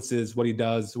 influences what he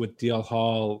does with DL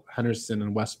Hall, Henderson,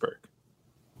 and Westberg?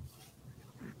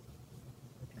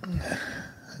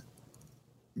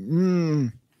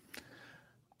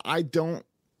 I don't.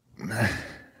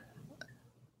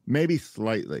 Maybe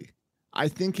slightly. I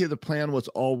think the plan was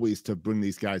always to bring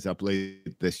these guys up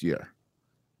late this year.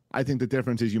 I think the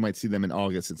difference is you might see them in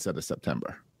August instead of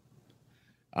September.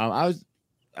 I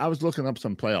was looking up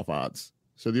some playoff odds.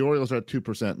 So the Orioles are at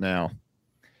 2% now.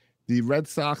 The Red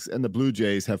Sox and the Blue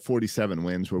Jays have 47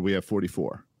 wins, where we have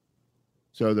 44.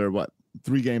 So they're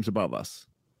 3 games above us.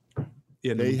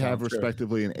 Yeah, they have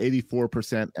respectively an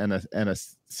 84% and a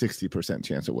 60%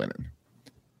 chance of winning.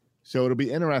 So it'll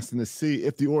be interesting to see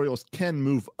if the Orioles can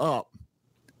move up.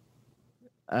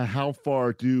 How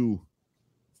far do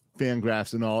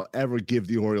Fangraphs and all ever give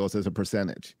the Orioles as a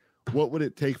percentage? What would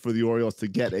it take for the Orioles to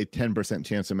get a 10%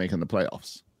 chance of making the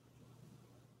playoffs?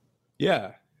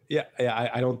 Yeah.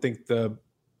 I don't think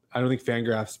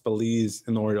Fangraphs believes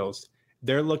in the Orioles.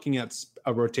 They're looking at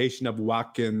a rotation of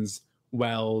Watkins,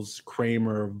 Wells,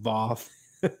 Kramer, Voth,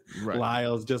 right.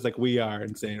 Lyles, just like we are,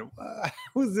 and saying,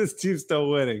 "Who's this team still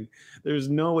winning?" There's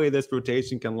no way this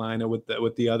rotation can line up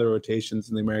with the other rotations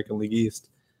in the American League East.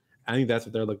 I think that's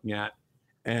what they're looking at,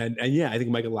 and yeah, I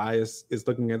think Mike Elias is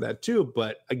looking at that too.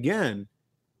 But again,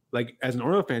 like as an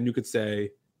Oriole fan, you could say,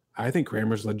 "I think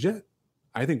Kramer's legit.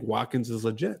 I think Watkins is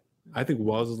legit. I think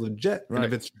Wells is legit." Right. And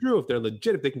if it's true, if they're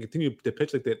legit, if they can continue to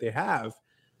pitch like they have,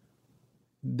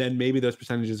 then maybe those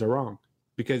percentages are wrong.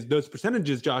 Because those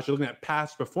percentages, Josh, are looking at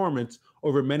past performance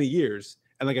over many years.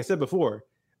 And like I said before,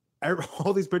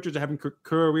 all these pitchers are having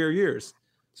career years.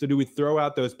 So do we throw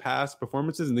out those past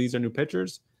performances and these are new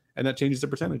pitchers, and that changes the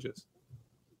percentages?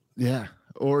 Yeah.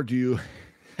 Or do you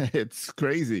 – it's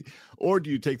crazy. Or do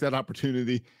you take that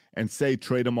opportunity and say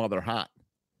trade them while they're hot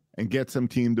and get some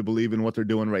team to believe in what they're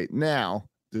doing right now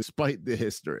despite the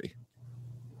history?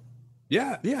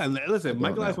 Yeah. Listen,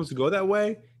 Mike Elias wants to go that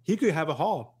way. He could have a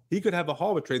haul. He could have a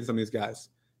haul with trading some of these guys.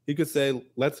 He could say,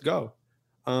 let's go.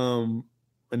 And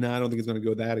now I don't think it's going to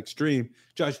go that extreme.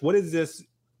 Josh, what is this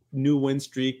new win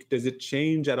streak? Does it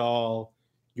change at all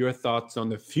your thoughts on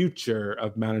the future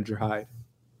of Manager Hyde?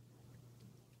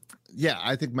 Yeah,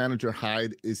 I think Manager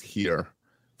Hyde is here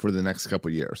for the next couple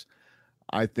of years.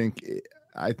 I think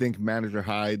Manager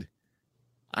Hyde,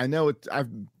 I know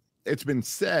it's been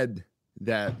said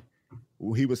that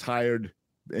he was hired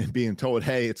being told,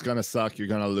 hey, it's going to suck, you're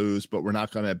going to lose, but we're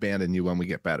not going to abandon you when we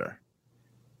get better.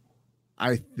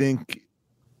 I think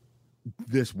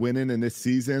this winning in this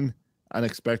season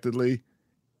unexpectedly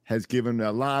has given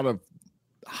a lot of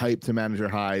hype to Manager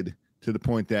Hyde to the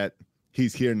point that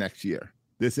he's here next year.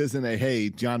 This isn't hey,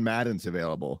 John Madden's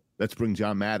available. Let's bring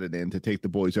John Madden in to take the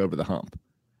boys over the hump.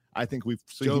 I think we've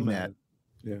seen that.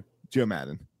 Yeah. Joe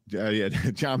Madden.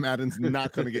 John Madden's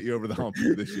not going to get you over the hump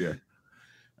this year.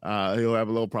 He'll have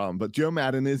a little problem, but Joe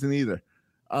Madden isn't either.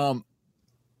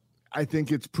 I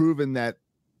think it's proven that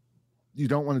you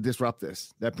don't want to disrupt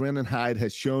this, that Brandon Hyde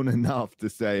has shown enough to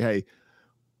say, hey,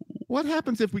 what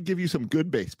happens if we give you some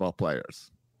good baseball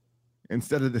players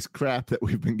instead of this crap that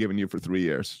we've been giving you for 4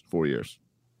 years?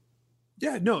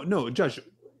 Yeah, no, Josh,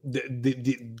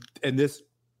 and this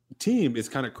team is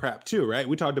kind of crap too, right?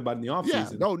 We talked about it in the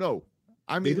offseason. Yeah, no.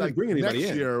 I mean, like next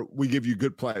year we give you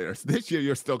good players. This year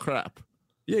you're still crap.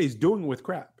 Yeah, he's doing it with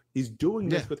crap. He's doing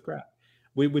this with crap,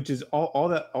 which is all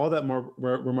that more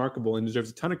remarkable and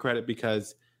deserves a ton of credit,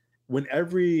 because when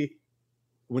every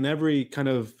kind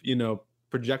of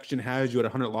projection has you at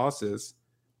 100 losses,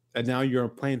 and now you're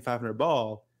playing 500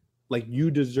 ball, like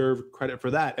you deserve credit for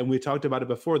that. And we talked about it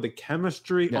before. The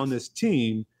chemistry on this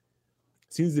team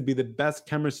seems to be the best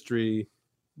chemistry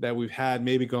that we've had,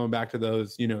 maybe going back to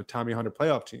those, Tommy Hunter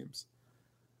playoff teams.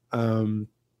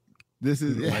 This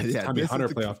is Tommy Hunter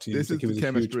playoff teams. This is the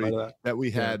chemistry that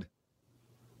we had.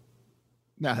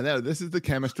 No, this is the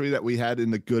chemistry that we had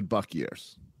in the good Buck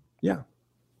years. Yeah.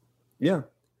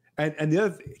 And the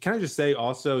other, can I just say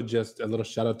also, just a little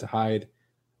shout out to Hyde,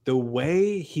 the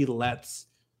way he lets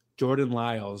Jordan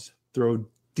Lyles throw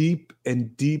deep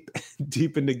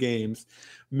into games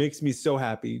makes me so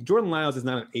happy. Jordan Lyles is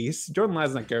not an ace. Jordan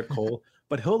Lyles is not Garrett Cole,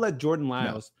 but he'll let Jordan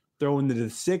Lyles throw into the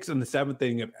 6th and the 7th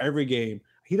inning of every game.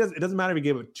 It doesn't matter if he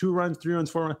gave up 2 runs, 3 runs,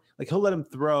 4 runs. Like, he'll let him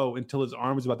throw until his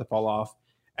arm is about to fall off.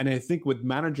 And I think with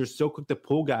managers so quick to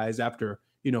pull guys after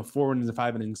 4 innings and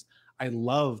 5 innings, I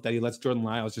love that he lets Jordan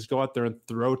Lyles just go out there and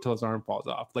throw till his arm falls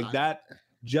off. Like that,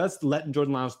 just letting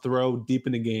Jordan Lyles throw deep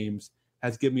into games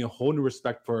has given me a whole new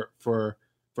respect for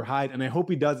Hyde. And I hope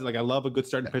he does it. Like, I love a good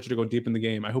starting pitcher to go deep in the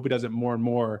game. I hope he does it more and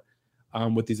more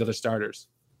with these other starters.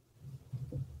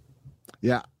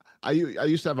 Yeah. I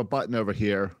used to have a button over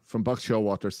here from Buck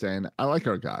Showalter saying, I like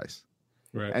our guys.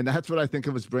 Right. And that's what I think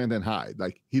of as Brandon Hyde.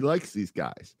 Like, he likes these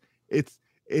guys. It's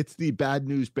the bad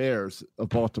news bears of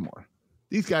Baltimore.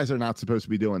 These guys are not supposed to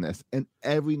be doing this. And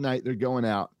every night they're going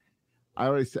out.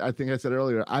 I think I said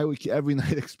earlier, I would every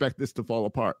night expect this to fall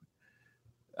apart.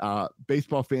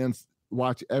 Baseball fans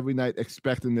watch every night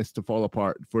expecting this to fall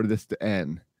apart, for this to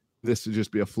end, this to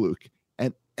just be a fluke.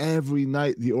 And every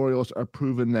night the Orioles are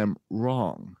proving them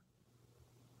wrong.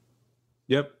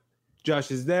 Yep. Josh,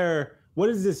 what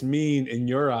does this mean in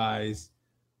your eyes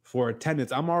for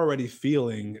attendance? I'm already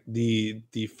feeling the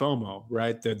FOMO,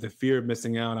 right? The fear of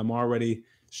missing out. I'm already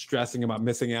stressing about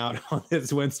missing out on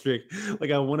this win streak.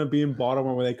 Like, I want to be in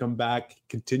Baltimore when they come back,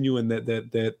 continuing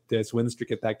this win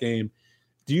streak at that game.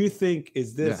 Do you think,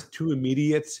 is this too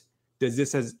immediate? Does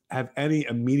this have any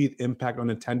immediate impact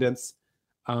on attendance?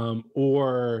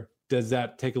 Or does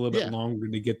that take a little bit longer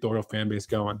to get the Oriole fan base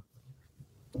going?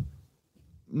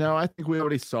 No, I think we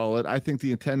already saw it. I think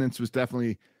the attendance was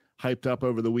definitely hyped up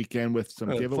over the weekend with some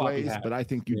giveaways, but I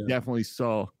think you definitely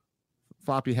saw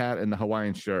floppy hat and the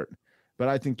Hawaiian shirt. But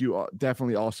I think you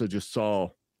definitely also just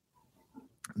saw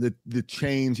the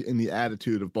change in the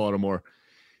attitude of Baltimore,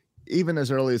 even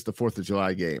as early as the 4th of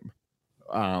July game.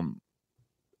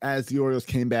 As the Orioles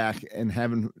came back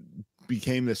and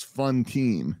became this fun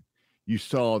team, you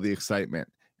saw the excitement.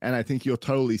 And I think you'll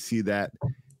totally see that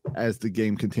as the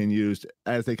game continues,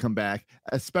 as they come back.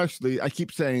 Especially, I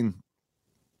keep saying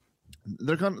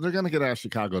they're gonna get out of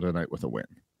Chicago tonight with a win.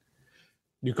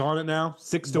 You calling it now?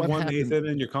 6-1 the 8th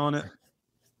inning. You're calling it.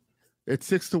 It's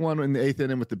 6-1 in the 8th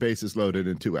inning with the bases loaded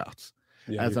and 2 outs.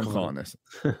 Yeah, as I'm calling this.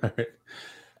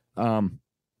 And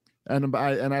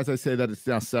as I say that, it's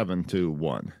now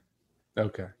 7-1.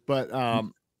 Okay. But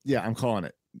I'm calling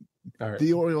it. All right.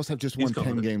 The Orioles have just won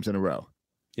 10 games in a row.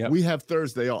 Yeah. We have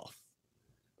Thursday off.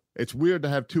 It's weird to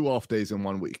have 2 off days in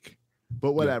 1 week,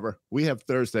 but whatever. We have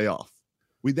Thursday off.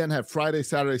 We then have Friday,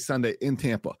 Saturday, Sunday in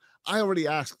Tampa. I already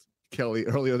asked Kelly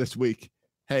earlier this week,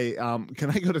 hey, can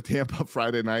I go to Tampa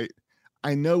Friday night?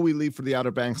 I know we leave for the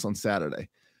Outer Banks on Saturday,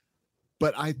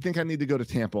 but I think I need to go to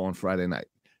Tampa on Friday night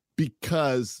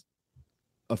because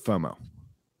of FOMO.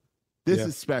 This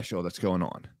is special that's going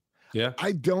on. Yeah.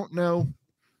 I don't know.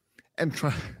 And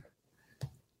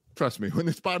trust me, when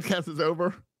this podcast is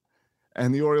over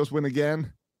and the Orioles win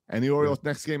again and the Orioles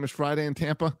next game is Friday in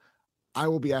Tampa, I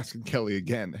will be asking Kelly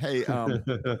again, hey,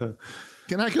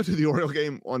 can I go to the Oriole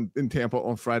game in Tampa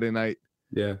on Friday night?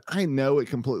 Yeah. I know it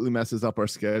completely messes up our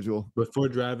schedule. Before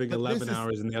driving 11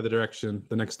 hours in the other direction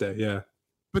the next day. Yeah.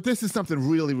 But this is something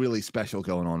really, really special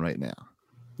going on right now.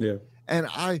 Yeah. And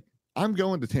I'm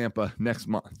going to Tampa next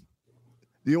month.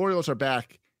 The Orioles are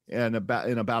back in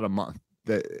about a month.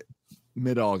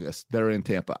 Mid-August, they're in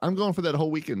Tampa. I'm going for that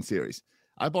whole weekend series.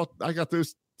 I got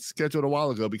those scheduled a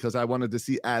while ago because I wanted to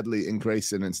see Adley and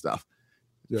Grayson and stuff.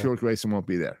 Yeah. Sure, Grayson won't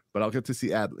be there, but I'll get to see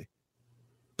Adley.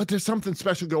 But there's something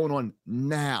special going on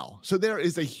now. So there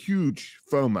is a huge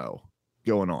FOMO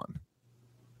going on.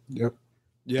 Yep.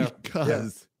 Yeah.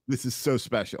 Because this is so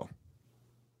special.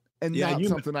 And not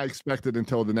something I expected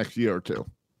until the next year or two.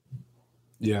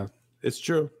 Yeah, it's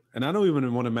true. And I don't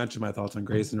even want to mention my thoughts on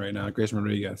Grayson right now, Grayson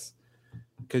Rodriguez.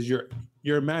 Because your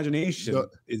imagination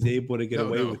is able to get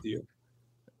away with you.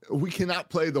 We cannot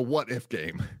play the what-if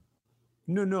game.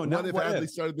 No, what if Adley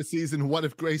started the season? What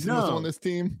if Grayson was on this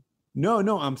team? No,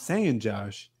 I'm saying,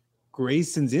 Josh,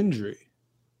 Grayson's injury.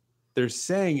 They're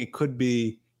saying it could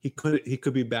be he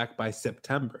could be back by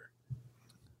September.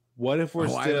 What if we're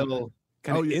still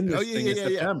kind of in this thing in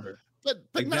September? But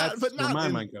Like, not. that's But where not. my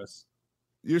mind goes.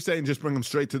 You're saying just bring him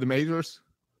straight to the majors?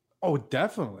 Oh,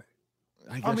 definitely.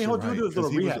 I guess mean, you're he'll right, do his 'cause little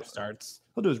he was- rehab starts.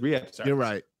 He'll do his rehab starts. You're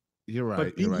right. You're right.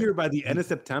 But being here by the end of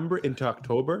September into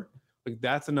October, like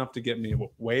that's enough to get me.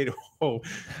 Wait, oh,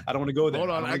 I don't want to go there. Hold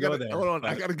on, I go gotta there. hold on.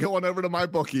 I gotta go on over to my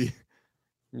bookie.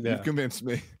 Yeah. You've convinced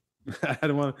me. I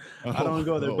don't want. I don't want to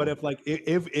go there. But Oh.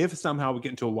 if somehow we get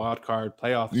into a wild card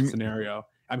playoff You mean- scenario,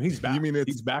 I mean he's back. mean it's-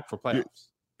 he's back for playoffs.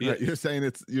 Right, you're saying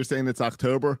it's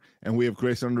October and we have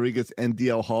Grayson Rodriguez and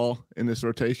DL Hall in this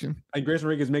rotation. And Grayson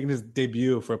Rodriguez is making his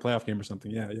debut for a playoff game or something.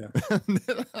 Yeah.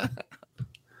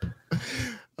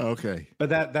 Okay. But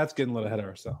that's getting a little ahead of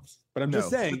ourselves. But I'm just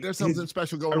saying, but there's something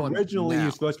special going on. originally now.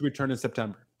 he's supposed to return in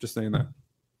September. Just saying that.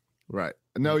 Right.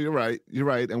 No, you're right. You're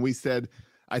right. And we said,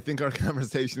 I think our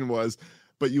conversation was,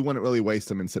 but you wouldn't really waste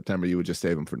them in September. You would just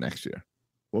save them for next year.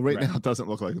 Well, right now it doesn't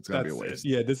look like it's going to be a waste.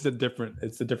 Yeah, this is a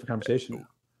different conversation now.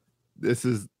 This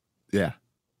is, yeah.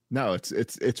 No,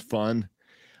 it's fun.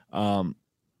 And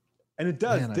it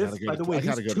does. Man, I This, gotta go by to- the way, I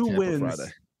gotta these go to two Tampa wins,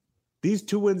 Friday. these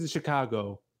 2 wins in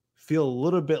Chicago feel a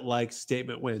little bit like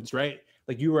statement wins, right?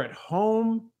 Like you were at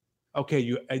home. Okay,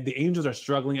 the Angels are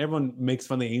struggling. Everyone makes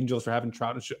fun of the Angels for having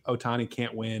Trout and Ohtani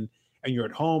can't win, and you're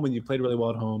at home and you played really well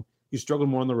at home. You struggled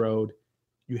more on the road.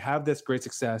 You have this great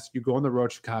success. You go on the road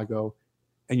to Chicago,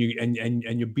 and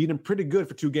you beat them pretty good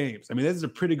for 2 games. I mean, this is a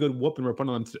pretty good whooping we're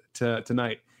putting on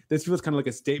tonight. This feels kind of like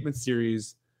a statement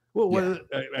series. Well,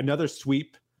 another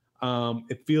sweep.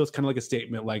 It feels kind of like a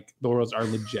statement, like the Orioles are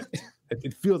legit.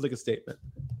 It feels like a statement.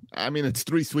 I mean, it's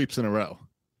 3 sweeps in a row.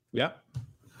 Yeah.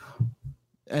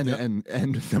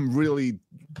 And some really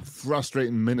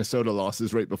frustrating Minnesota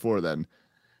losses right before then,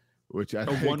 which I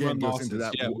think one-run goes losses. into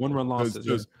that. Yeah, one-run losses.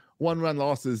 Those 1-run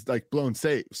losses, like blown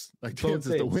saves, like Blown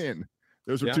chances to saves. win.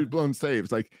 Those were Yeah. 2 blown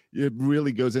saves. Like it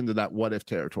really goes into that what if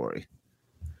territory.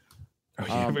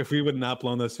 If we would not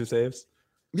blown those 2 saves.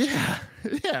 Yeah,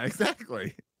 yeah,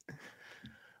 exactly.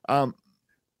 Yeah. All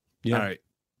right.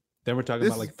 Then we're talking This-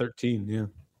 about like 13. Yeah.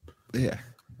 Yeah.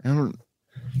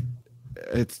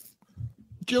 It's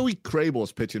Joey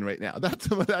Crable's pitching right now. That's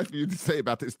what I have you to say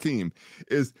about this team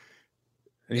is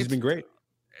And he's been great.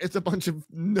 it's a bunch of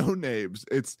no names.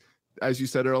 It's, as you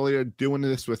said earlier, doing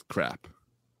this with crap.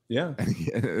 Yeah.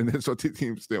 And that's what the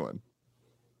team's doing.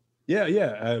 Yeah.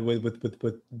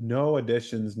 With no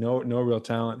additions, no real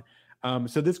talent.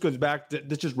 So this goes back to,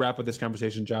 let's just wrap up this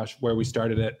conversation, Josh, where we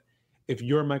started it. If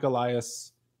you're Mike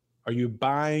Elias, are you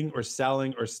buying or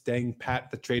selling or staying pat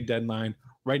the trade deadline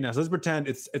right now? So let's pretend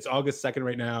it's August 2nd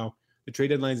right now. The trade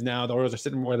deadline's now. The Orioles are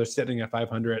sitting where they're sitting at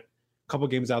 500, a couple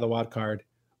games out of the wild card.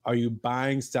 Are you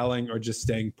buying, selling, or just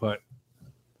staying put?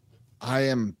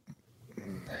 I'm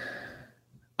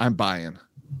buying.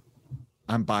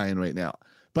 I'm buying right now.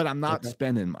 But I'm not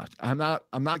spending much. I'm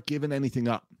not giving anything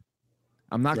up.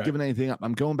 I'm not giving anything up.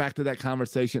 I'm going back to that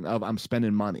conversation of I'm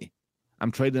spending money.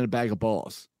 I'm trading a bag of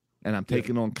balls and I'm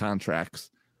taking on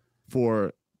contracts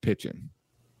for pitching.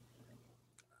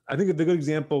 I think the good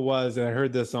example was, and I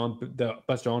heard this on the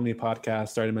Buster Olney podcast,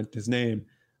 sorry to mention his name,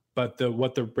 but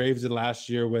what the Braves did last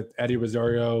year with Eddie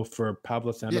Rosario for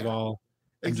Pablo Sandoval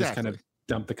and just kind of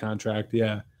dumped the contract.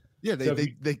 Yeah. Yeah, So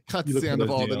they cut you look at those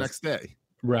Sandoval the deals. next day.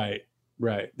 Right.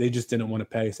 They just didn't want to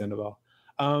pay Sandoval.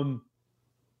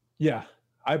 Yeah,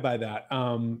 I buy that.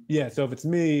 Yeah, so if it's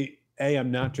me,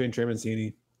 I'm not trading Trey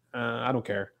Mancini. I don't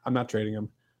care. I'm not trading him.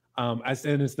 And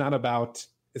it's not about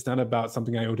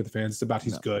something I owe to the fans. It's about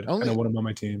he's good. And I want him on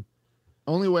my team.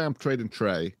 Only way I'm trading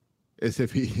Trey is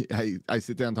if I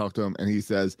sit down and talk to him and he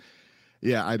says,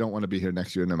 yeah, I don't want to be here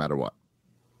next year no matter what.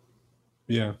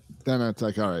 Yeah. Then it's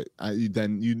like, all right, I need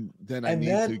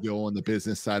to go on the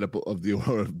business side of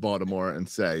Baltimore and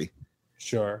say,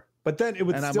 sure. But then it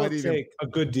would still take a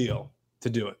good deal to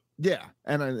do it. Yeah,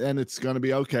 and it's going to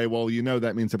be okay. Well,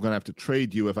 that means I'm going to have to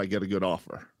trade you if I get a good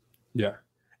offer. Yeah.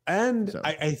 And so.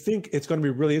 I think it's going to be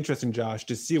really interesting, Josh,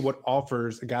 to see what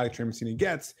offers a guy like Trey Mancini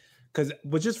gets. Because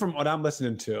just from what I'm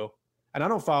listening to, and I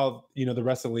don't follow, the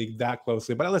rest of the league that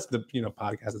closely, but I listen to,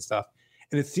 podcasts and stuff.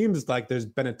 And it seems like there's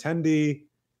Benintendi,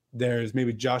 there's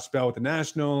maybe Josh Bell with the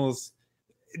Nationals.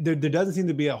 There doesn't seem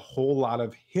to be a whole lot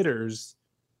of hitters,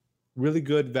 really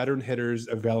good veteran hitters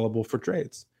available for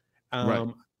trades. Right.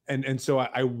 And so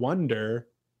I wonder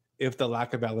if the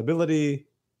lack of availability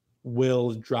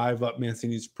will drive up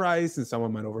Mancini's price and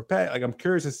someone might overpay. Like, I'm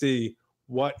curious to see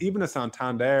what, even a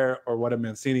Santander or what a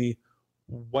Mancini,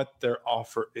 what their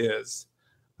offer is.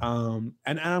 And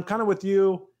I'm kind of with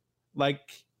you. Like,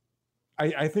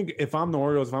 I think if I'm the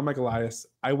Orioles, if I'm Mike Elias,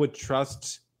 I would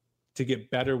trust to get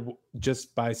better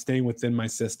just by staying within my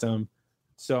system,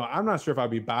 So I'm not sure if I'd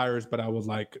be buyers, but I would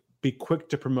like be quick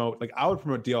to promote. Like I would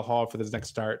promote DL Hall for this next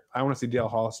start. I want to see DL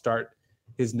Hall start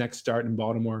his next start in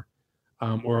Baltimore,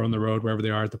 or on the road, wherever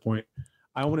they are at the point.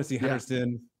 I want to see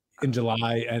Henderson in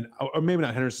July, or maybe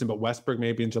not Henderson, but Westbrook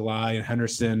maybe in July, and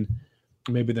Henderson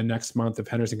maybe the next month if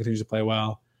Henderson continues to play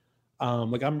well.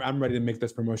 Like I'm ready to make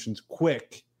those promotions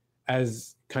quick,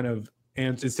 as kind of,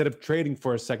 and instead of trading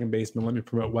for a second baseman, let me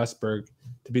promote Westbrook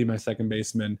to be my second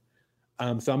baseman.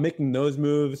 So I'm making those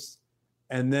moves,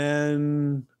 and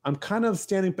then I'm kind of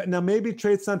standing now. Maybe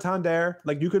trade Santander.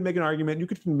 Like you could make an argument. You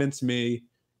could convince me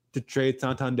to trade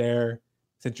Santander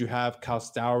since you have Kyle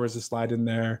Stowers to slide in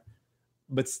there.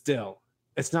 But still,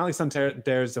 it's not like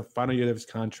Santander's the final year of his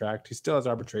contract. He still has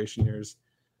arbitration years.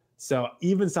 So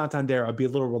even Santander, I'd be a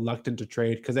little reluctant to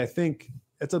trade because I think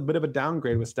it's a bit of a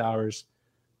downgrade with Stowers.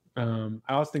 I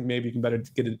also think maybe you can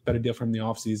get a better deal from the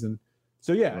offseason.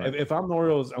 So yeah, right. If I'm the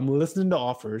Orioles, I'm listening to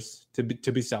offers to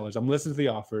be sellers. I'm listening to the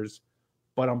offers,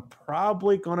 but I'm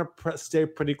probably going to stay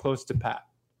pretty close to Pat.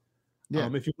 Yeah.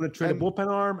 If you want to trade a bullpen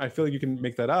arm, I feel like you can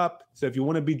make that up. So if you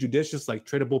want to be judicious, like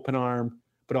trade a bullpen arm,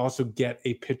 but also get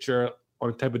a pitcher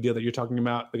or type of deal that you're talking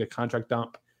about, like a contract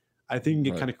dump, I think you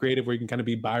can get kind of creative where you can kind of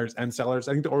be buyers and sellers.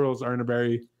 I think the Orioles are in a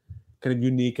very kind of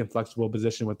unique and flexible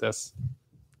position with this.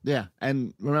 Yeah.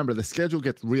 And remember, the schedule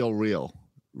gets real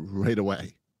right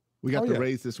away. We got the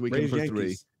Rays this weekend for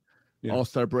Yankees. 3. Yeah.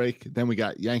 All-Star break. Then we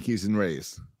got Yankees and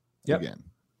Rays again.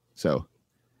 So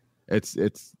it's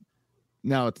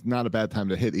now it's not a bad time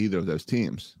to hit either of those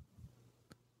teams.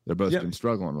 They're both been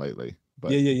struggling lately.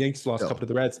 But Yankees lost a couple to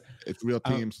the Reds. It's real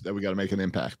teams that we got to make an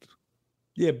impact.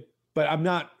 Yeah, but I'm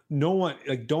not. No one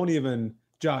don't even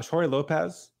Josh Jorge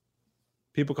Lopez.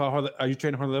 People call Jorge. Are you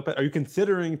trading Jorge Lopez? Are you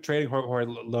considering trading Jorge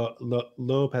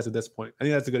Lopez at this point? I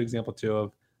think that's a good example too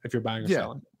of if you're buying or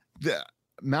selling. The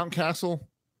Mountcastle,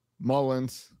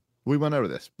 Mullins. We went over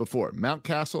this before.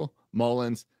 Mountcastle,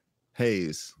 Mullins,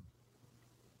 Hayes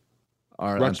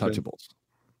are untouchables.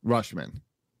 Rushman.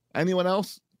 Anyone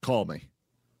else? Call me.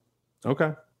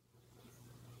 Okay.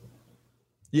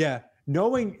 Yeah.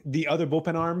 Knowing the other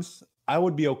bullpen arms, I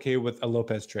would be okay with a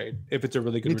Lopez trade if it's a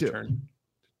really good return.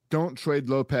 Don't trade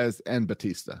Lopez and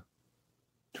Batista.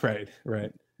 Right.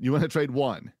 You want to trade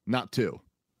one, not two.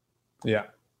 Yeah.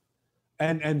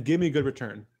 And give me a good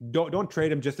return. Don't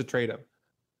trade him just to trade him.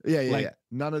 Yeah.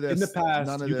 None of this. In the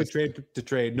past, you could trade to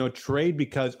trade. No, trade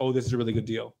because, this is a really good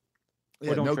deal.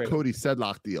 Yeah, no Cody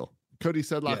Sedlock deal. Cody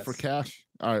Sedlock for cash.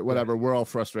 All right, whatever. We're all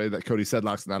frustrated that Cody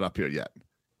Sedlock's not up here yet.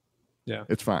 Yeah.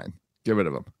 It's fine. Get rid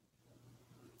of him.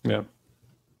 Yeah.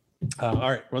 All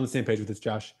right. We're on the same page with this,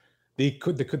 Josh. The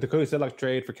Cody Sedlock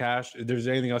trade for cash. If there's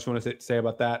anything else you want to say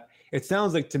about that? It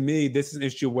sounds like to me this is an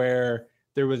issue where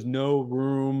there was no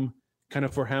room kind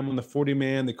of for him on the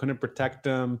 40-man. They couldn't protect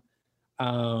him.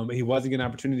 He wasn't getting an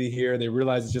opportunity here. They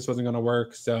realized it just wasn't going to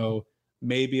work. So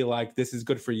maybe like this is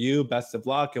good for you. Best of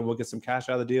luck, and we'll get some cash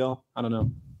out of the deal. I don't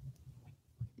know.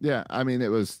 Yeah, I mean, it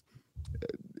was,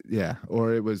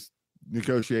 or it was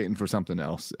negotiating for something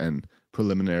else and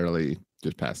preliminarily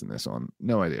just passing this on.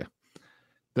 No idea.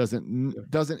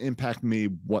 Doesn't impact me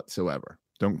whatsoever.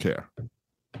 Don't care.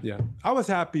 Yeah, I was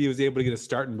happy he was able to get a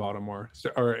start in Baltimore,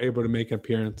 or able to make an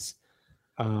appearance,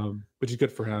 which is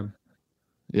good for him.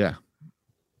 Yeah.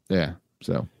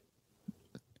 So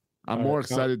I'm more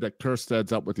excited that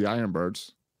Kersted's up with the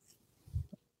Ironbirds.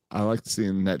 I like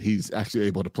seeing that he's actually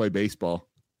able to play baseball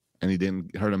and he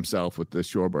didn't hurt himself with the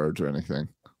Shorebirds or anything.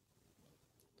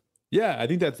 Yeah, I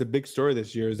think that's the big story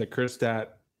this year is that Kerstad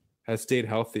has stayed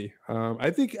healthy. I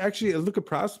think actually, look at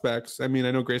prospects. I mean,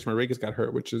 I know Grace Rodriguez got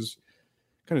hurt, which is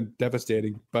kind of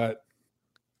devastating, but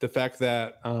the fact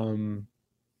that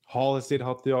Hall has stayed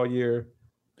healthy all year,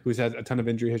 who's had a ton of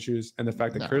injury issues, and the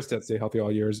fact that Kerstad stayed healthy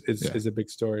all year is a big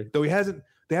story. Though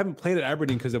they haven't played at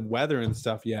Aberdeen because of weather and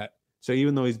stuff yet. So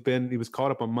even though he was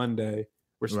caught up on Monday,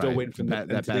 we're still waiting for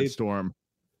that bad storm.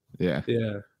 Yeah.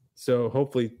 So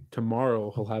hopefully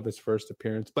tomorrow he'll have his first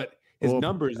appearance. But his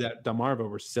numbers at Delmarva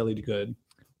were silly to good.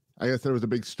 I guess there was a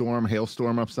big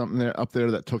hailstorm up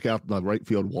there that took out the right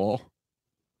field wall.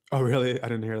 Oh, really? I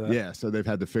didn't hear that. Yeah, so they've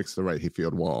had to fix the right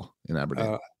field wall in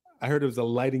Aberdeen. I heard it was a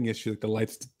lighting issue. Like the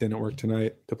lights didn't work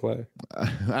tonight to play.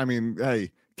 I mean, hey,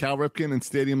 Cal Ripken and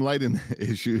stadium lighting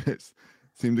issues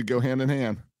seem to go hand in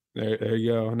hand. There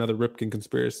you go. Another Ripken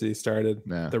conspiracy started.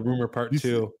 The rumor part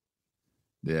 2.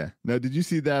 Yeah. Now, did you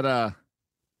see that?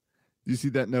 Did you see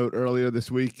that note earlier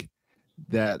this week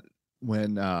that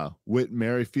when Whit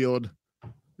Merrifield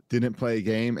didn't play a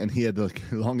game and he had the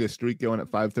longest streak going at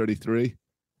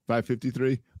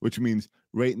 553, which means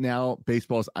right now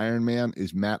baseball's Iron Man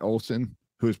is Matt Olson,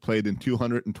 who has played in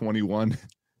 221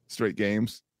 straight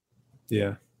games.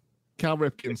 Yeah. Cal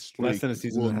Ripken's streak Less than a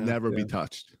season will and a half, never be yeah.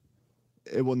 touched.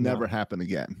 It will never happen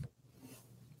again.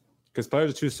 Because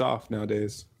players are too soft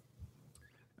nowadays.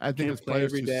 I think Can't it's play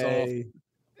players every too day. soft,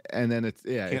 and then it's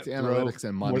Can't analytics throw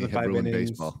and more money than have 5 ruined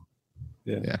innings. baseball.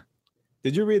 Yeah.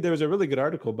 Did you read? There was a really good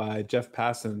article by Jeff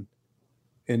Passan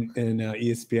in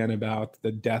ESPN about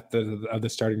the death of the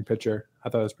starting pitcher. I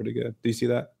thought it was pretty good. Do you see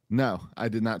that? No, I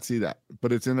did not see that,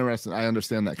 but it's interesting. I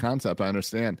understand that concept. I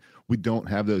understand we don't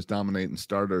have those dominating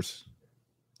starters.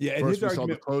 Yeah, and First his we saw the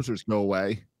argument. closers go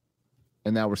away,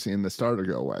 and now we're seeing the starter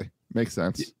go away. Makes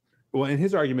sense. Well, and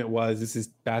his argument was this is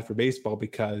bad for baseball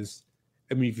because,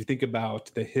 I mean, if you think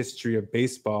about the history of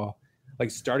baseball, like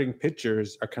starting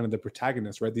pitchers are kind of the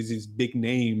protagonists, right? These big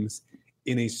names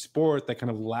in a sport that kind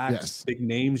of lacks Yes. big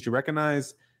names. You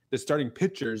recognize the starting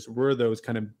pitchers were those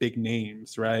kind of big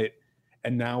names, right?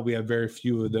 And now we have very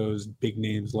few of those big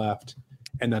names left,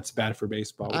 and that's bad for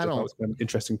baseball. Which I thought was kind of an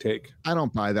interesting take. I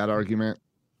don't buy that argument.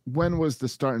 When was the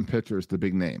starting pitchers the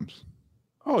big names?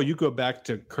 Oh, you go back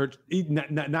to Kurt,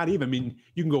 not even, I mean,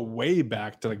 you can go way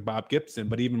back to like Bob Gibson,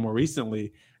 but even more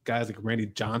recently, guys like Randy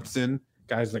Johnson,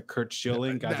 guys like Kurt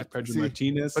Schilling, guys like Pedro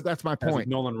Martinez. But that's my guys like point.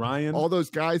 Nolan Ryan. All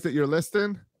those guys that you're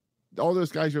listing, all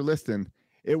those guys you're listing,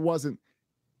 it wasn't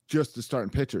just the starting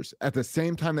pitchers. At the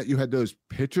same time that you had those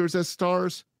pitchers as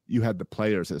stars, you had the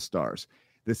players as stars.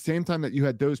 The same time that you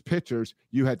had those pitchers,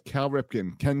 you had Cal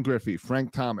Ripken, Ken Griffey,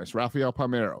 Frank Thomas, Rafael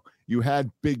Palmeiro. You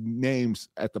had big names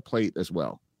at the plate as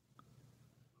well.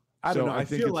 I don't know. I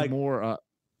think it's like more.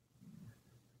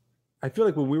 I feel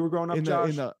like when we were growing up, Josh,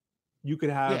 in the you could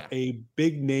have a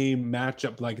big name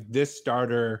matchup like this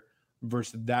starter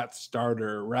versus that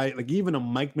starter, right? Like even a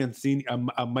Mike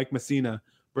Messina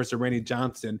versus Randy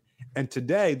Johnson. And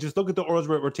today, just look at the Orioles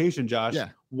rotation, Josh. Yeah.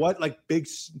 What like big,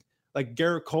 like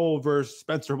Garrett Cole versus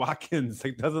Spencer Watkins,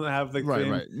 like doesn't have the same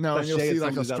right. No, and you'll cachet see as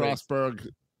like some a of these others. Strasburg,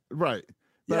 right?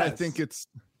 But I think it's,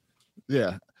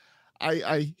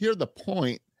 I hear the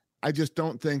point. I just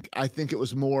don't think. I think it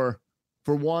was more,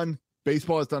 for one,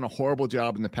 baseball has done a horrible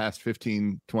job in the past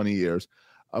 15, 20 years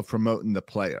of promoting the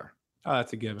player. Oh,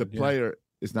 that's a given. The player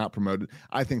is not promoted.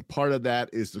 I think part of that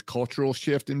is the cultural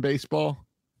shift in baseball,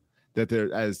 that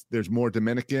there's more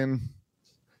Dominican,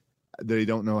 they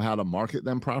don't know how to market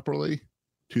them properly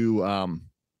to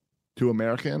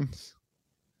Americans,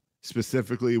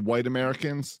 specifically white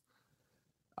Americans,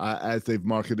 as they've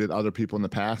marketed other people in the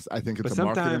past. I think it's a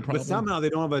marketing problem. But somehow they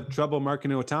don't have a trouble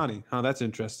marketing Ohtani. Oh, that's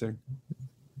interesting.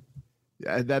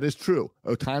 Yeah, that is true.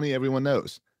 Ohtani, everyone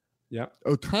knows. Yeah.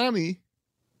 Ohtani,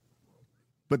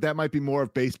 but that might be more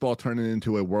of baseball turning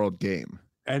into a world game.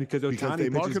 And because Ohtani they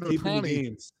pitches market deep in the Ohtani,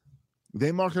 games.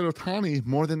 They market Ohtani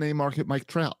more than they market Mike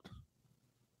Trout.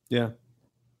 Yeah.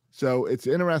 So it's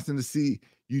interesting to see.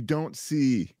 You don't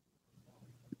see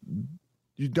the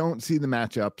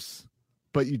matchups,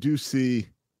 but you do see,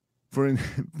 for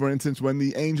instance, when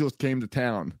the Angels came to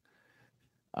town,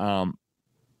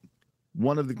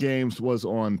 one of the games was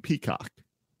on Peacock,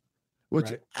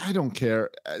 which I don't care.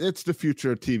 It's the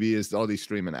future of TV, is all these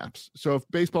streaming apps. So if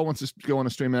baseball wants to go on a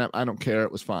streaming app, I don't care.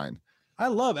 It was fine. I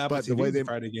love Apple But the way TV's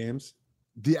Friday games.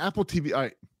 The Apple TV, all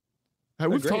right.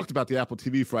 We've talked about the Apple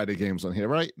TV Friday games on here,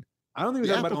 right? I don't think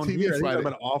we're The talking about Apple on TV here. I think we're Friday.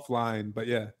 talking about offline, but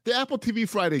yeah. The Apple TV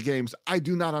Friday games, I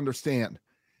do not understand.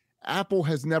 Apple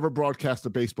has never broadcast a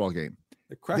baseball game.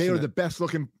 They are the best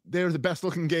looking. They are the best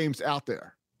looking games out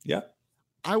there. Yeah.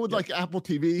 I would like Apple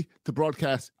TV to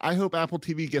broadcast. I hope Apple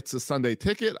TV gets a Sunday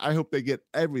ticket. I hope they get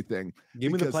everything.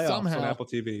 Give me the because playoffs somehow, on Apple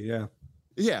TV. Yeah.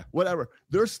 Yeah, whatever.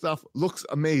 Their stuff looks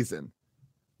amazing.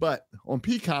 But on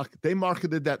Peacock, they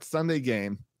marketed that Sunday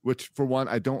game, which for one,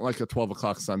 I don't like a 12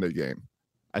 o'clock Sunday game.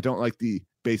 I don't like the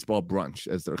baseball brunch,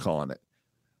 as they're calling it.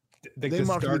 The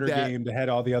starter game that had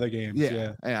all the other games.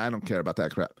 Yeah, I don't care about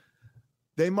that crap.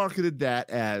 They marketed that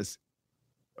as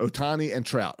Ohtani and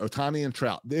Trout. Ohtani and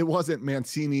Trout. It wasn't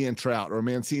Mancini and Trout or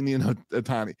Mancini and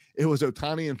Ohtani. It was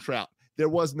Ohtani and Trout. There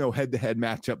was no head-to-head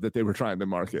matchup that they were trying to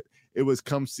market. It was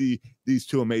come see these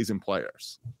two amazing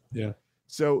players. Yeah.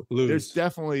 So there's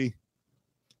definitely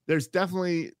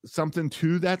something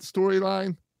to that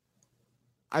storyline.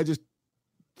 I just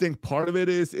think part of it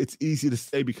is it's easy to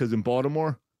say because in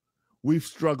Baltimore, we've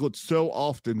struggled so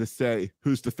often to say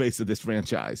who's the face of this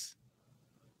franchise.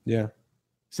 Yeah.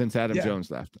 Since Adam Jones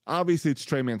left. Obviously, it's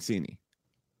Trey Mancini.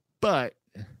 But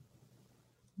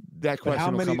that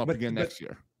question will come up again next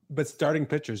year. But starting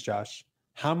pitchers, Josh,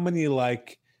 how many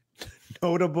like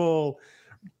notable,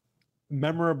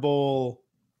 memorable,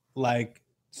 like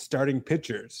starting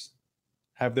pitchers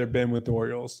have there been with the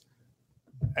Orioles?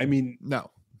 I mean,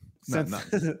 no. Sounds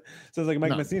like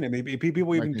Mike Messina. Maybe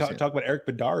people even talk about Eric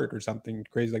Bedard or something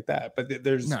crazy like that. But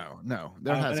there's no,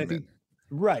 there hasn't been.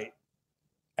 Right.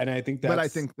 And I think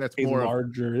that's a more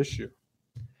larger issue.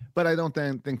 But I don't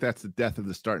think that's the death of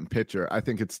the starting pitcher. I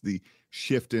think it's the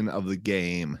shifting of the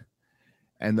game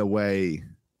and the way,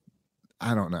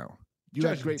 I don't know. You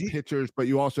had great pitchers, but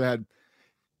you also had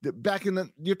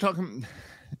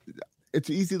it's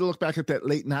easy to look back at that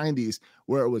late 90s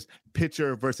where it was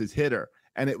pitcher versus hitter.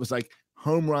 And it was like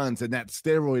home runs in that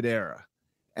steroid era.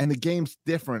 And the game's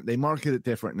different. They market it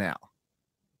different now.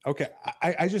 Okay.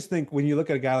 I just think when you look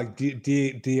at a guy like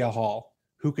DL Hall,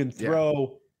 who can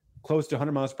throw close to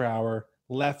 100 miles per hour,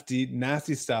 lefty,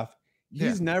 nasty stuff,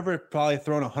 he's never probably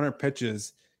thrown 100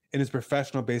 pitches in his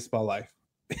professional baseball life.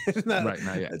 Right,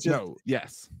 not yet.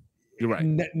 Yes, you're right.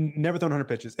 Never thrown 100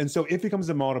 pitches. And so if he comes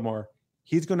to Baltimore,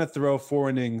 he's going to throw 4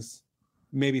 innings,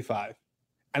 maybe 5.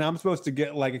 And I'm supposed to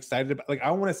get excited about,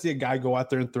 I want to see a guy go out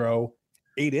there and throw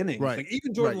 8 innings. Right.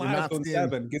 Even Jordan Lyles going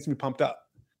 7 gets me pumped up.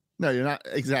 No, you're not.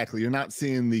 Exactly. You're not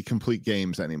seeing the complete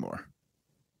games anymore.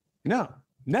 No,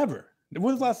 never. When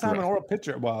was the last time an Oriole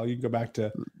pitcher? Well, you can go back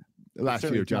to last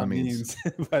year, John Means.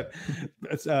 But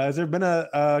has there been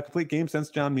a complete game since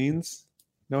John Means?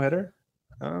 No hitter?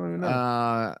 I don't even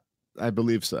know. I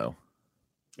believe so.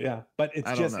 Yeah, but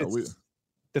it's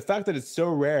the fact that it's so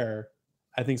rare,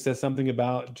 I think, says something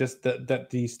about just that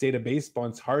the state of baseball.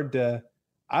 It's hard to,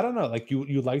 I don't know,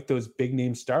 you like those big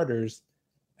name starters,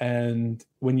 and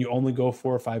when you only go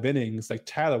 4 or 5 innings, like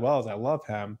Tyler Wells, I love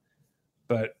him,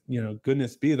 but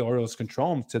goodness be, the Orioles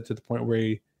control him to the point where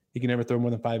he can never throw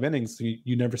more than 5 innings. So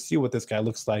you never see what this guy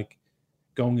looks like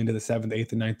going into the 7th,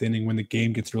 8th, and 9th inning when the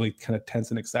game gets really kind of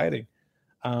tense and exciting.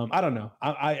 I don't know.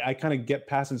 I kind of get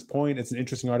past his point. It's an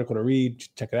interesting article to read.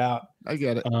 Check it out. I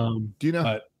get it. Do you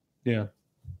know? Yeah.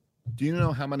 Do you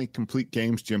know how many complete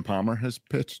games Jim Palmer has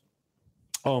pitched?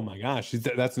 Oh my gosh,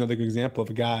 that's another good example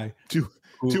of a guy.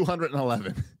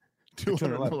 211.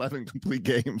 211 complete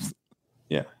games.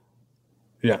 Yeah.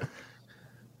 Yeah.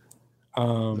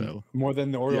 More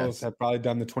than the Orioles have probably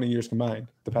done the 20 years combined,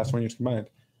 the past 20 years combined.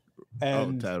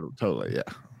 And totally, yeah.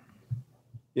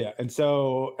 Yeah, and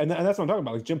so and that's what I'm talking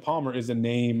about. Jim Palmer is a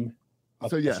name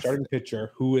of a starting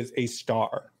pitcher who is a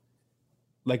star.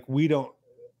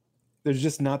 There's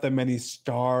just not that many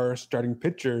star starting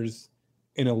pitchers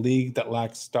in a league that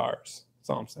lacks stars. That's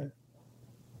all I'm saying.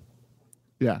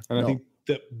 Yeah. And I think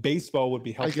that baseball would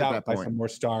be helped out by some more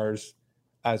stars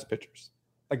as pitchers.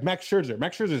 Like Max Scherzer.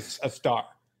 Max Scherzer is a star.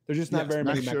 There's just not very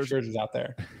many Max Scherzers out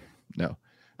there. No.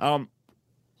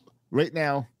 Right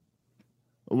now,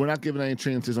 we're not giving any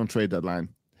chances on trade deadline.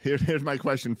 Here's my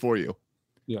question for you.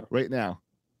 Yeah. Right now,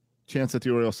 chance that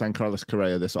the Orioles sign Carlos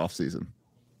Correa this offseason.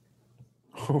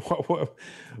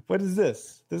 What is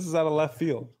this? This is out of left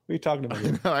field. What are you talking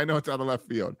about? I know it's out of left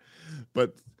field,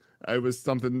 but it was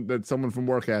something that someone from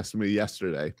work asked me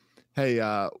yesterday. Hey,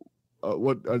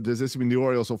 what does this mean? The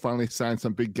Orioles will finally sign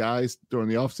some big guys during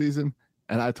the offseason?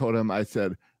 And I told him, I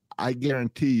said, I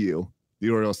guarantee you the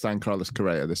Orioles sign Carlos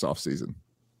Correa this offseason.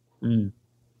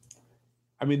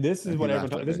 I mean, this is what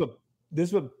everyone. This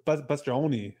is what Buster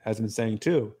Olney has been saying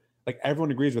too.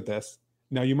 Everyone agrees with this.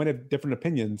 Now you might have different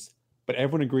opinions, but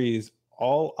everyone agrees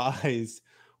all eyes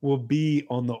will be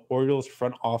on the Orioles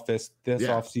front office this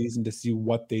offseason to see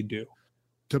what they do.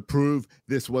 To prove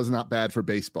this was not bad for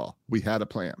baseball. We had a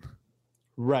plan.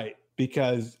 Right.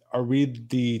 Because are we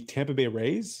the Tampa Bay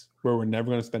Rays where we're never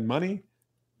going to spend money?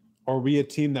 Or are we a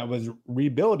team that was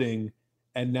rebuilding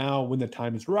and now when the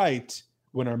time is right,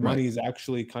 when our money is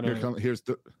actually kind of, can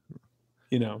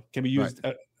be used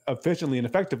efficiently and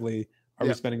effectively, are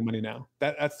we spending money now?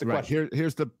 That's the question.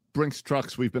 Here's the Brinks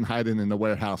trucks we've been hiding in the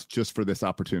warehouse just for this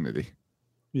opportunity.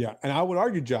 Yeah. And I would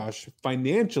argue, Josh,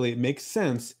 financially, it makes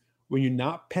sense when you're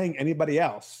not paying anybody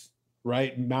else,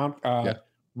 right?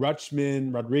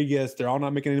 Rutschman, Rodriguez, they're all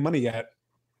not making any money yet.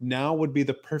 Now would be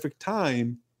the perfect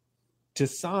time to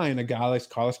sign a guy like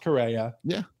Carlos Correa.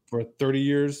 Yeah. For 30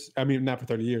 years. I mean, not for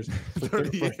 30 years, for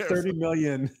 30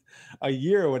 million a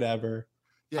year or whatever.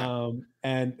 Yeah.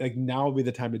 And now would be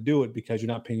the time to do it because you're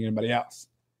not paying anybody else.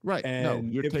 Right.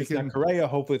 And if it's not Correa,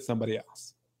 hopefully it's somebody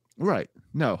else. Right.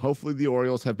 No, hopefully the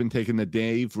Orioles have been taking the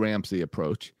Dave Ramsey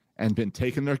approach and been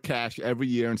taking their cash every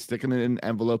year and sticking it in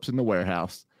envelopes in the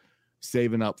warehouse,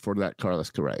 saving up for that Carlos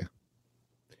Correa.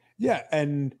 Yeah.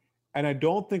 And I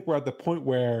don't think we're at the point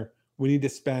where we need to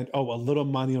spend, a little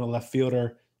money on a left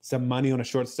fielder, some money on a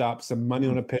shortstop, some money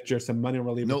on a pitcher, some money on a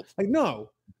reliever.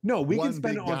 Nope. No, we can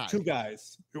spend it on 2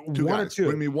 guys. One or two.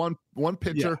 Bring me one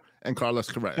pitcher and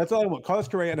Carlos Correa. That's all I want. Carlos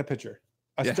Correa and a pitcher.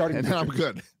 Starting and pitcher. I'm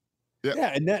good.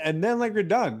 Yeah, and then like you're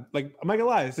done. Like I'm not gonna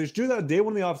lie. So just do that day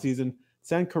one of the offseason.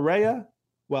 Send Correa.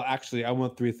 Well, actually, I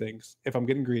want 3 things. If I'm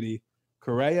getting greedy,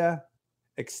 Correa,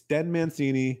 extend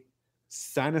Mancini,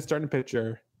 sign a starting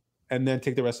pitcher, and then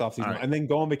take the rest off season, and then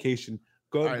go on vacation.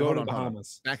 Go to the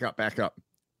Bahamas. Back up.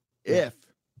 If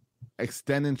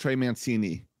extending Trey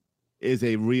Mancini is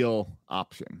a real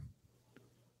option,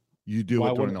 you do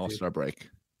it during the All-Star break.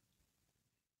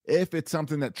 If it's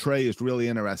something that Trey is really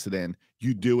interested in,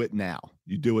 you do it now.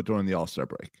 You do it during the All-Star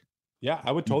break. Yeah,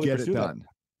 I would totally get pursue it done. That.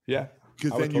 Yeah.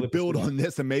 Because then you build on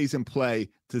this amazing play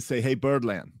to say, hey,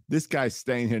 Birdland, this guy's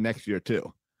staying here next year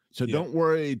too. So don't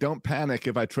worry, don't panic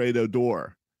if I trade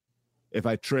Odor, if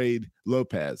I trade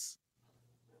Lopez.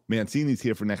 Mancini's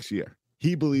here for next year.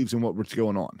 He believes in what's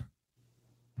going on.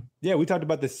 Yeah, we talked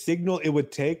about the signal it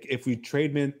would take if we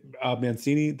trade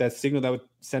Mancini, that signal that would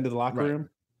send to the locker room.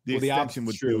 The extension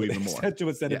would do even more. The extension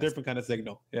would send a different kind of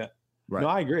signal. Yeah. Right. No,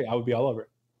 I agree. I would be all over it.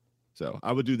 So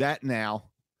I would do that now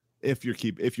if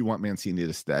you want Mancini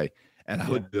to stay. And I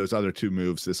would do those other 2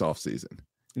 moves this offseason.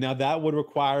 Now that would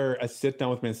require a sit down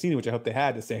with Mancini, which I hope they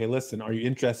had, to say, hey, listen, are you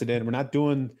interested in? We're not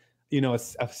doing, a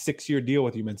 6-year deal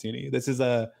with you, Mancini. This is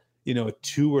a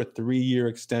 2 or 3 year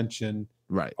extension.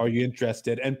 Right. Are you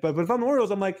interested? But if I'm the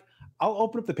Orioles, I'm like, I'll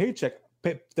open up the paycheck,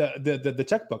 the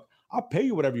checkbook. I'll pay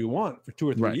you whatever you want for 2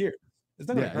 or 3 years. It's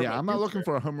not I'm not looking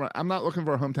for a home run. I'm not looking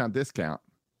for a hometown discount.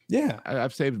 Yeah.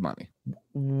 I've saved money.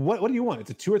 What do you want? It's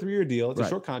a 2 or 3 year deal. It's a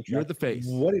short contract. You're the face.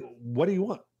 What do you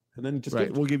want? And then just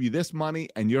we'll give you this money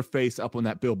and your face up on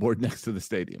that billboard next to the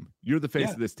stadium. You're the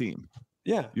face of this team.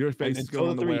 Yeah. Your face is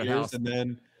going on the warehouse and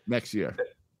then next year.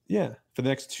 Yeah. For the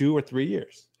next 2 or 3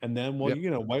 years. And then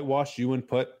whitewash you and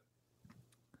put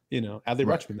Adley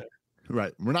Rutschman there.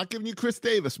 Right. We're not giving you Chris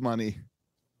Davis money,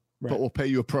 but we'll pay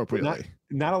you appropriately.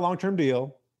 Not a long-term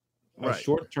deal. A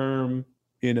short-term,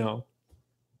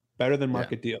 better than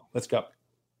market deal. Let's go.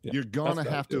 Yeah. You're gonna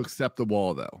have to accept the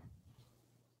wall, though.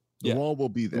 The wall will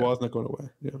be there. The wall's not going away.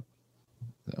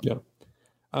 Yeah.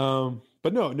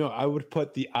 But no, I would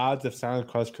put the odds of signing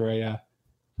Carlos Correa.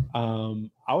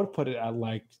 I would put it at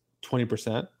like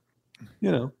 20%.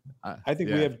 I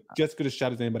think we have just as good a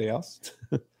shot as anybody else.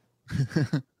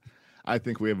 I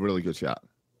think we have a really good shot.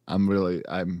 I'm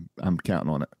counting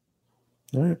on it.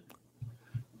 All right.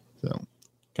 So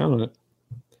count on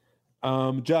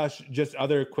it. Josh, just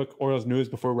other quick Orioles news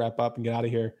before we wrap up and get out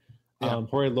of here.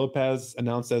 Jorge Lopez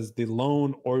announced as the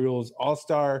lone Orioles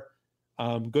All-Star.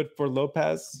 Good for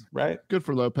Lopez, right? Good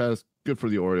for Lopez. Good for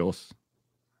the Orioles.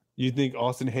 You think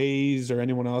Austin Hayes or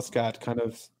anyone else got kind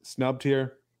of snubbed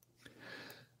here?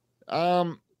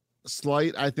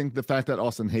 Slight. I think the fact that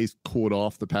Austin Hayes cooled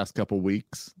off the past couple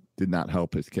weeks did not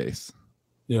help his case.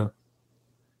 Yeah.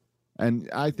 And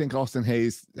I think Austin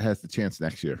Hayes has the chance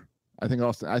next year. I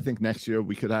think next year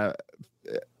we could have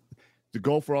the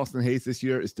goal for Austin Hayes this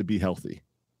year is to be healthy.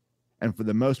 And for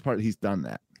the most part, he's done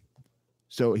that.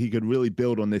 So he could really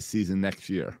build on this season next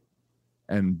year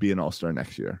and be an all-star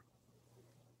next year.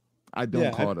 I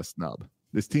don't call it a snub.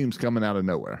 This team's coming out of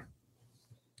nowhere.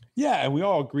 Yeah, and we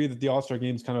all agree that the All-Star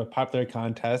Game is kind of a popular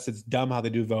contest. It's dumb how they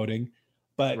do voting,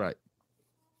 but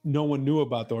no one knew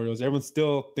about the Orioles. Everyone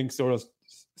still thinks the Orioles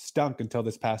stunk until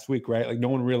this past week, right? Like no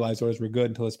one realized the Orioles were good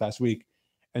until this past week.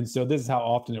 And so this is how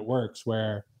often it works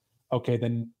where, okay,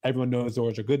 then everyone knows the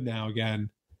Orioles are good now again,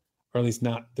 or at least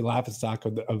not the laughingstock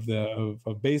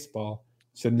of baseball.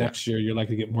 So next year you're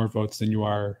likely to get more votes than you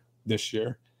are this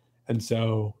year. And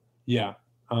so, yeah.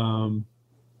 And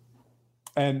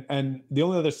the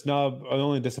only other snub, or the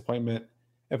only disappointment,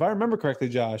 if I remember correctly,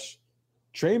 Josh,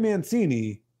 Trey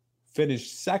Mancini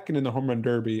finished second in the home run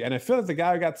derby. And I feel like the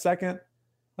guy who got second,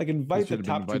 like invite the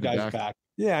top 2 guys back.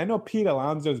 Yeah, I know Pete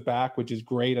Alonso's back, which is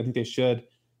great. I think they should.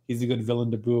 He's a good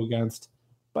villain to boo against.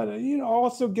 But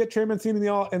also get Trey Mancini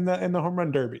in the home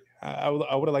run derby. I would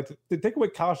have liked to take away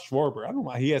Kyle Schwarber. I don't know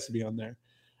why he has to be on there.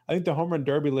 I think the home run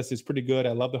derby list is pretty good.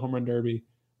 I love the home run derby,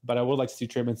 but I would like to see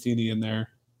Trey Mancini in there.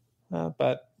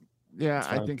 But yeah,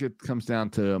 I think it comes down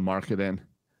to marketing,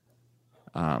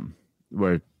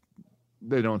 where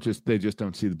they just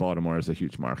don't see the Baltimore as a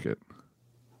huge market.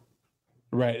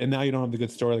 Right, and now you don't have the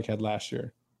good story like you had last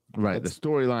year. Right, the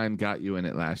storyline got you in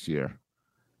it last year.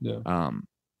 Yeah.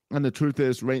 And the truth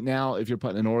is, right now, if you're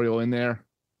putting an Oriole in there,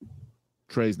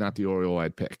 Trey's not the Oriole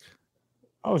I'd pick.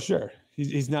 Oh, sure.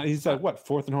 He's not. He's like what,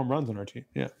 4th in home runs on our team?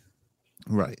 Yeah.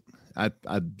 Right.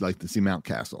 I'd like to see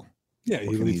Mountcastle. Yeah,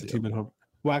 he leads the team in home.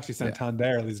 Well, actually,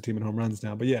 Santander leads the team in home runs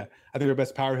now. But yeah, I think our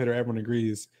best power hitter, everyone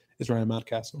agrees, is Ryan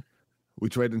Mountcastle. We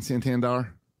traded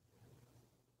Santander.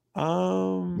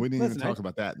 We didn't even talk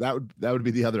about that. That would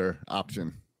be the other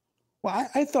option. Well,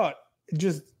 I thought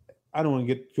just I don't want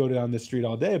to go down the street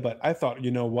all day, but I thought,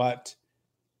 you know what?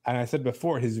 And I said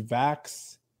before, his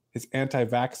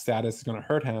anti-vax status is going to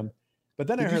hurt him. But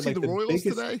then I heard like the Royals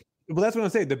biggest, today. Well, that's what I'm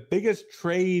saying. The biggest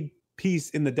trade piece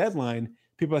in the deadline,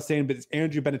 people are saying, but it's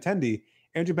Andrew Benintendi.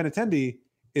 Andrew Benintendi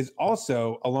is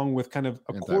also, along with kind of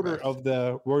a quarter of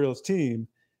the Royals team,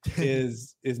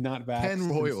 is not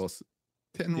vaxxed.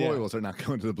 10 Royals are not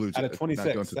going to the Blue Jays. Out of 26.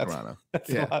 Not going to Toronto.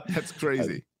 That's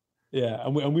crazy.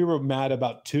 And we were mad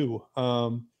about 2.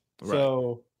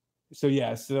 So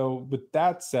with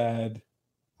that said,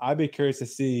 I'd be curious to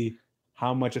see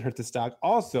how much it hurt the stock.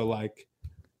 Also, like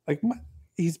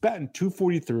he's batting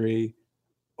 243,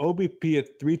 OBP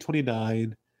at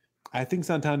 329. I think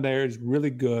Santander is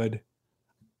really good.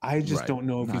 I just don't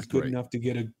know if he's good enough to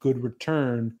get a good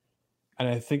return. And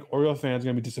I think Oriole fans are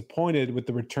going to be disappointed with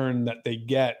the return that they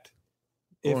get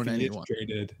if he is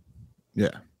traded.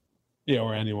 Yeah,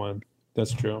 or anyone.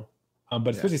 That's true. But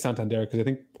especially Santander, because I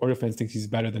think Oriole fans think he's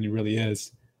better than he really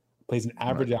is. Plays an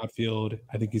average outfield.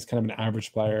 I think he's kind of an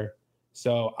average player.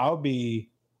 So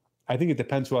I think it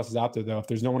depends who else is out there, though. If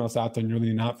there's no one else out there and you're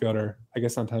really an outfielder, I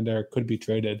guess Santander could be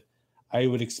traded. I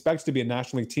would expect to be a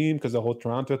National League team because the whole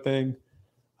Toronto thing.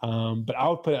 But I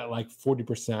would put it at like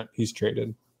 40% he's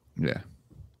traded. Yeah.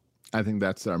 I think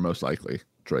that's our most likely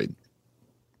trade.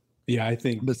 Yeah, I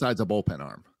think. Besides a bullpen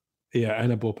arm. Yeah,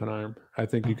 and a bullpen arm. I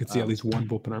think you could see at least one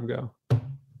bullpen arm go.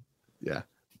 Yeah.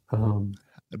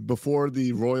 Before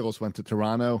the Royals went to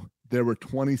Toronto, there were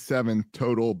 27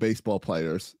 total baseball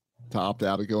players to opt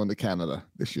out of going to Canada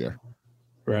this year.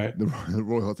 Right. The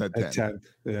Royals had 10. 10.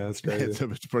 Yeah, that's crazy.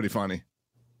 It's pretty funny.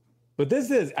 But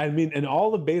this is, and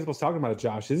all the baseball's talking about it,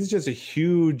 Josh. This is just a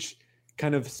huge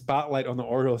kind of spotlight on the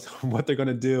Orioles, what they're going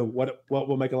to do, what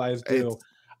will Michael Elias do.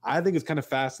 I think it's kind of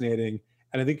fascinating.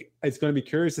 And I think it's going to be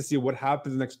curious to see what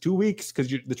happens in the next 2 weeks because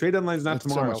the trade deadline is not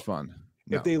tomorrow. So much fun.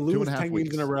 If they lose 10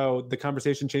 games in a row, the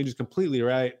conversation changes completely,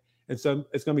 right? And so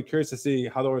it's going to be curious to see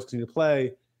how the Orioles continue to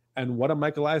play and what a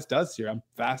Michael Elias does here. I'm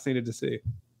fascinated to see.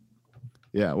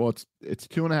 Yeah, well, it's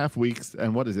 2.5 weeks.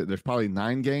 And what is it? There's probably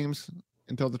 9 games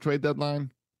until the trade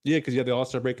deadline. Yeah, because you have the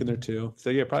All-Star break in there too. So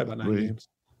yeah, probably about 9 games.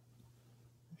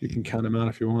 You can count them out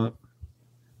if you want.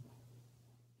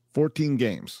 14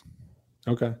 games.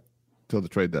 Okay. Till the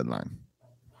trade deadline.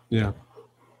 Yeah.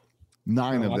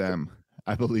 9 of them,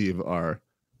 I believe, are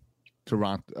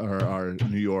Toronto or are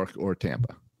New York or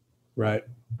Tampa. Right.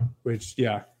 Which,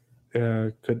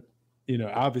 could,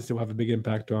 obviously will have a big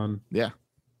impact on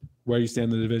where you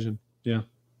stand in the division. Yeah.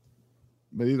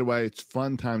 But either way, it's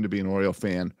fun time to be an Oriole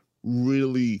fan.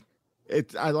 Really,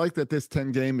 I like that this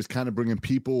 10 game is kind of bringing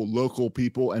people, local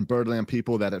people and Birdland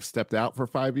people that have stepped out for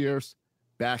 5 years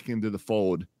back into the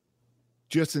fold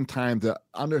just in time to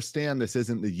understand this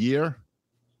isn't the year,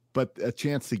 but a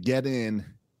chance to get in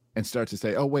and start to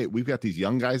say, oh, wait, we've got these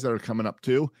young guys that are coming up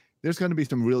too. There's going to be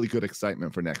some really good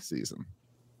excitement for next season.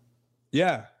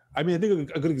 Yeah. I mean, I think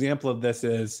a good example of this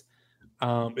is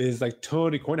like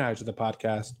Tony Kornheiser of the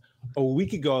podcast. A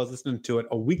week ago, I was listening to it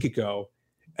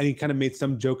and he kind of made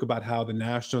some joke about how the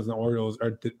Nationals and the Orioles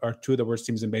are 2 of the worst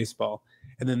teams in baseball.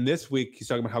 And then this week, he's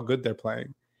talking about how good they're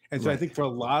playing. And so I think for a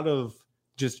lot of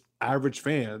just average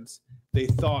fans, they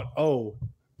thought,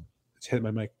 hit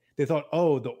my mic. They thought,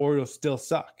 the Orioles still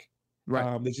suck.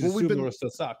 Right. They just assume the Orioles still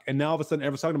suck. And now all of a sudden,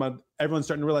 everyone's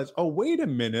starting to realize, wait a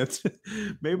minute.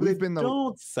 Maybe they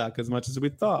don't suck as much as we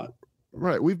thought.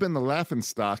 Right. We've been the laughing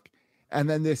stock. And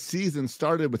then this season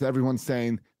started with everyone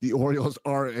saying the Orioles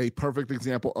are a perfect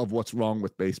example of what's wrong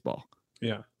with baseball.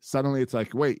 Yeah. Suddenly it's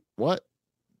like, wait, what?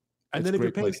 And then if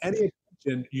you're paying any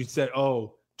attention, you said,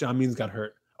 John Means got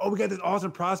hurt. We got this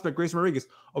awesome prospect, Grayson Rodriguez.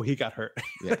 He got hurt.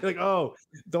 Yeah. Like,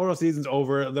 the Orioles season's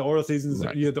over. The Orioles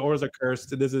the Orioles are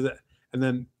cursed. This is it. And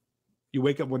then you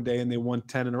wake up one day and they won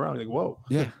 10 in a row. You're like, whoa.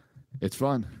 Yeah. It's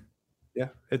fun. Yeah,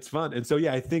 it's fun. And so,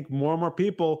 I think more and more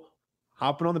people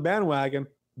hopping on the bandwagon.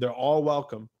 They're all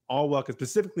welcome.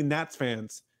 Specifically Nats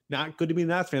fans. Not good to be a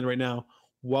Nats fan right now.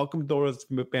 Welcome to the Orioles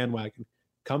bandwagon.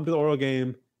 Come to the Oriole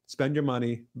game. Spend your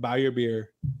money. Buy your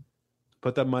beer.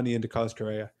 Put that money into Carlos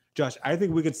Correa. Josh, I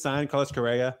think we could sign Carlos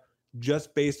Correa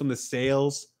just based on the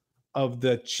sales of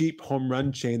the cheap home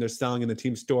run chain they're selling in the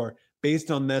team store.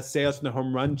 Based on the sales from the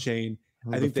home run chain,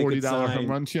 I think they could sign home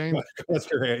run chain. Carlos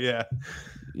Correa,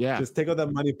 yeah. Just take all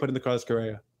that money, put in the Carlos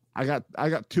Correa. I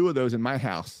got 2 of those in my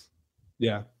house.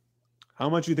 Yeah. How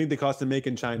much do you think they cost to make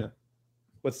in China?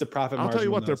 What's the profit margin? I'll tell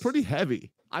you what, they're pretty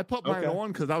heavy. I put mine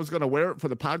on because I was going to wear it for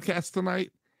the podcast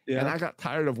tonight. Yeah. And I got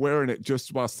tired of wearing it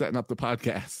just while setting up the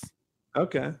podcast.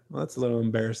 Okay. Well, that's a little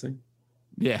embarrassing.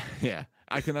 Yeah.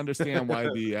 I can understand why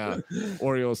the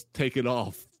Orioles take it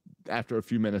off after a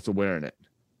few minutes of wearing it.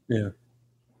 Yeah.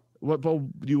 What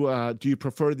do you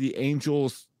prefer the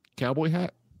Angels cowboy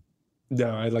hat? No,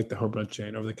 I like the home run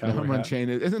chain over the cowboy The home run hat. chain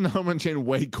isn't the home run chain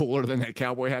way cooler than that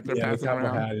cowboy hat they're Yeah, the passing cowboy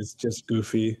around? hat is just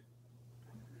goofy.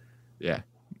 Yeah.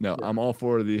 No, I'm all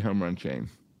for the home run chain.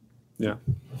 Yeah.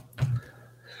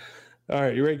 All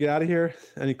right, you ready to get out of here?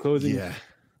 Any closing? Yeah.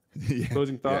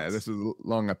 Closing thoughts? Yeah, this is a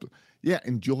long up. Yeah,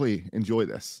 enjoy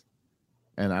this.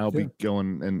 And I'll be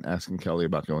going and asking Kelly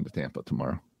about going to Tampa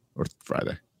tomorrow or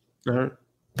Friday. All right.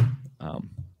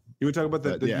 You would talk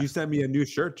about yeah. You sent me a new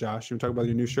shirt, Josh. You would talk about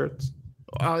your new shirts?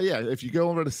 Oh, yeah. If you go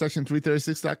over to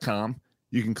section336.com,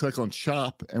 you can click on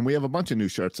shop, and we have a bunch of new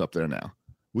shirts up there now.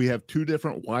 We have 2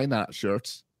 different Why Not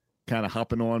shirts, kind of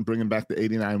hopping on, bringing back the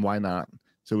 89 Why Not.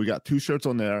 So we got 2 shirts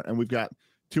on there, and we've got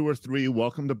 2 or 3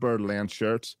 Welcome to Birdland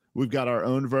shirts. We've got our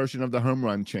own version of the home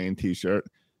run chain T-shirt.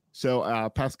 So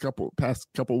past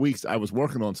couple weeks, I was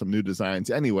working on some new designs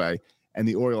anyway, and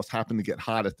the Orioles happened to get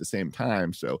hot at the same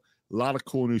time. So a lot of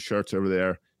cool new shirts over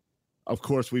there. Of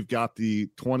course, we've got the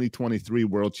 2023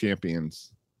 World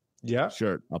Champions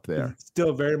shirt up there. It's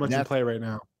still very much in play right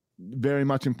now. Very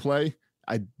much in play.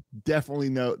 I definitely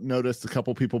noticed a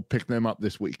couple people pick them up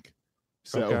this week.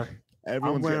 So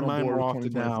everyone's I'm wearing getting on mine board more with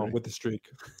often now 2023. with the streak.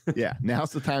 Yeah,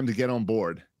 now's the time to get on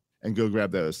board and go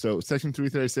grab those. So section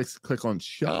 336, click on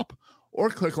shop or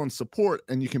click on support,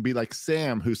 and you can be like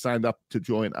Sam, who signed up to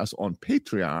join us on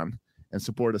Patreon and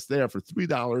support us there for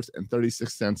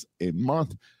 $3.36 a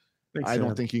month. Thanks, I don't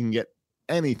Sam. think you can get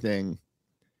anything.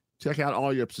 Check out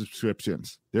all your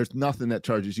subscriptions. There's nothing that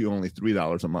charges you only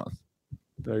 $3 a month.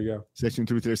 There you go. Section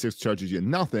 336 charges you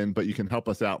nothing, but you can help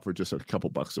us out for just a couple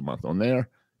bucks a month on there.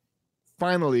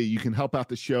 Finally, you can help out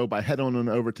the show by heading on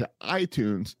over to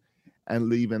iTunes and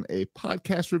leaving a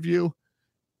podcast review.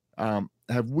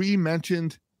 Have we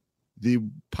mentioned the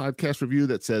podcast review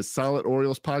that says Solid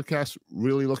Orioles Podcast?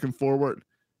 Really looking forward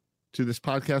to this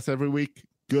podcast every week.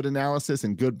 Good analysis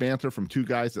and good banter from 2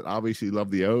 guys that obviously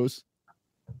love the O's.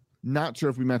 Not sure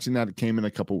if we mentioned that. It came in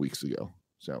a couple weeks ago.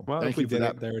 So Well, thank if we you for did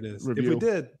that it, there it is. review. If we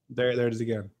did, there it is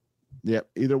again. Yeah,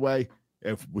 either way,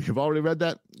 if we have already read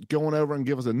that, go on over and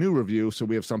give us a new review so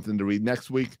we have something to read next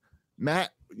week.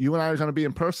 Matt, you and I are going to be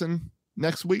in person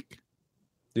next week.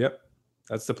 Yep,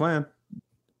 that's the plan.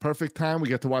 Perfect time. We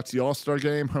get to watch the All-Star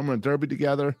Game, Home Run Derby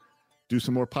together, do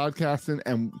some more podcasting.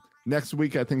 And next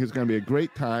week, I think is going to be a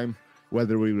great time,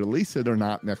 whether we release it or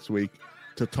not next week,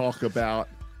 to talk about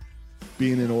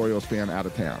being an Orioles fan out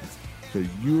of town. So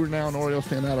you're now an Orioles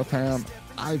fan out of town.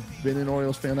 I've been an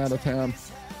Orioles fan out of town.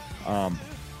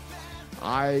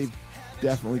 I've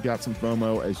definitely got some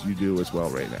FOMO, as you do as well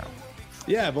right now.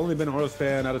 Yeah, I've only been an Orioles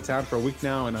fan out of town for a week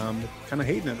now, and I'm kind of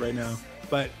hating it right now.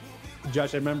 But,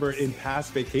 Josh, I remember in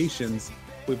past vacations,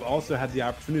 we've also had the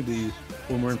opportunity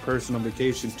when we're in person on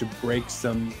vacation to break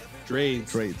some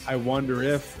trades. I wonder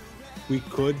if we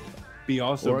could be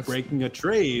also breaking a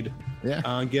trade,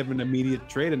 give an immediate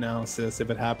trade analysis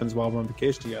if it happens while we're on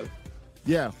vacation together.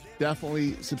 Yeah,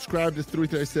 definitely subscribe to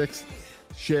 336,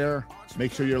 share,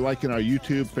 make sure you're liking our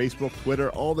YouTube, Facebook,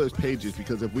 Twitter, all those pages,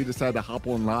 because if we decide to hop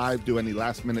on live, do any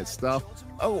last minute stuff.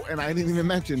 Oh, and I didn't even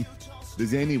mention the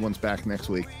Zany one's back next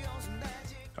week.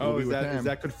 Oh, is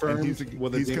that confirmed? He's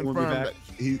confirmed that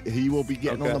he will be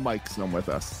getting on the mic some with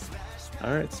us.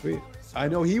 All right, sweet. I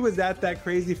know he was at that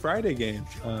crazy Friday game.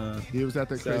 He was at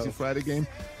that crazy Friday game.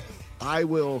 I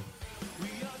will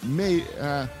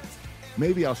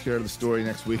maybe I'll share the story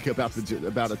next week about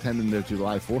attending the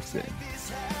July 4th game.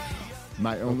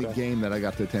 My only game that I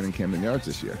got to attend in Camden Yards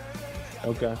this year.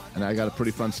 Okay. And I got a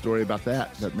pretty fun story about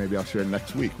that maybe I'll share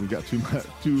next week. We've got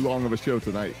too long of a show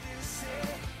tonight.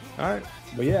 All right.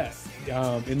 But yeah,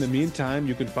 in the meantime,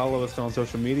 you can follow us on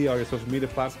social media, all your social media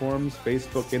platforms,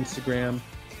 Facebook, Instagram,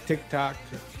 TikTok.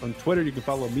 On Twitter, you can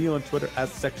follow me on Twitter at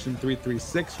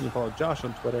Section336. You can follow Josh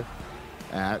on Twitter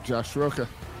at Josh Roca.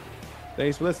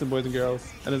 Thanks for listening, boys and girls.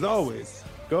 And as always,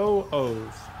 go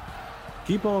O's.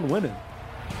 Keep on winning.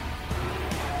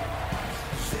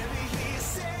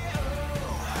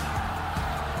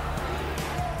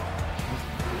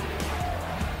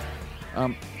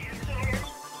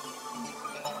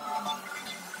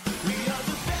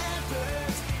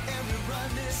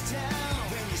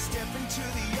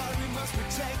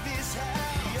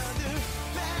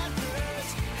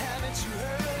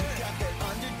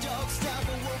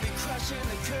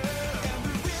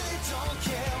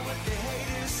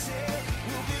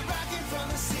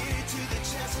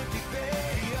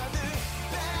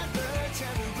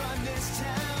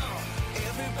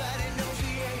 Everybody knows we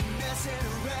ain't messing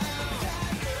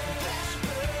around.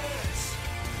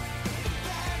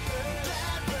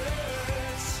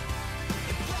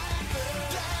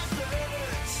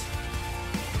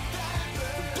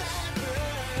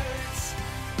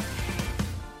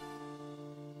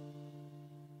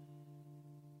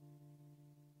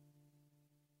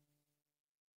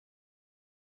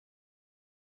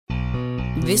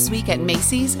 This week at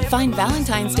Macy's, find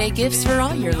Valentine's Day gifts for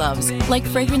all your loves, like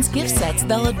fragrance gift sets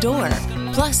they'll adore.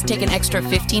 Plus, take an extra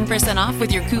 15% off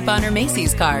with your coupon or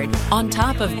Macy's card, on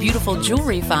top of beautiful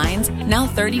jewelry finds, now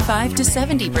 35 to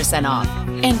 70% off,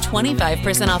 and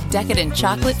 25% off decadent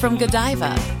chocolate from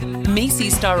Godiva.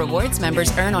 Macy's Star Rewards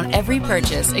members earn on every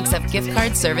purchase except gift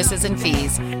card services and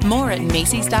fees. More at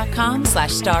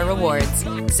Macys.com/Star Rewards.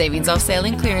 Savings off sale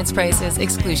and clearance prices.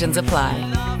 Exclusions apply.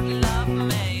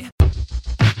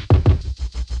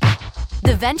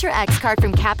 The Venture X card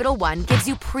from Capital One gives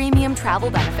you premium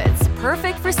travel benefits,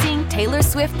 perfect for seeing Taylor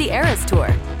Swift The Eras Tour.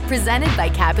 Presented by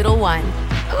Capital One.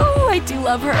 Ooh, I do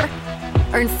love her.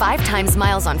 Earn 5 times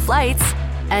miles on flights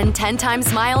and 10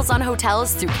 times miles on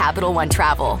hotels through Capital One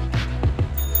Travel.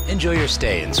 Enjoy your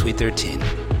stay in Suite 13.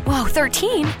 Whoa,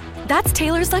 13? That's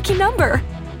Taylor's lucky number.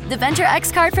 The Venture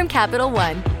X card from Capital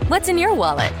One. What's in your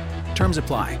wallet? Terms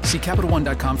apply. See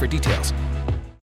CapitalOne.com for details.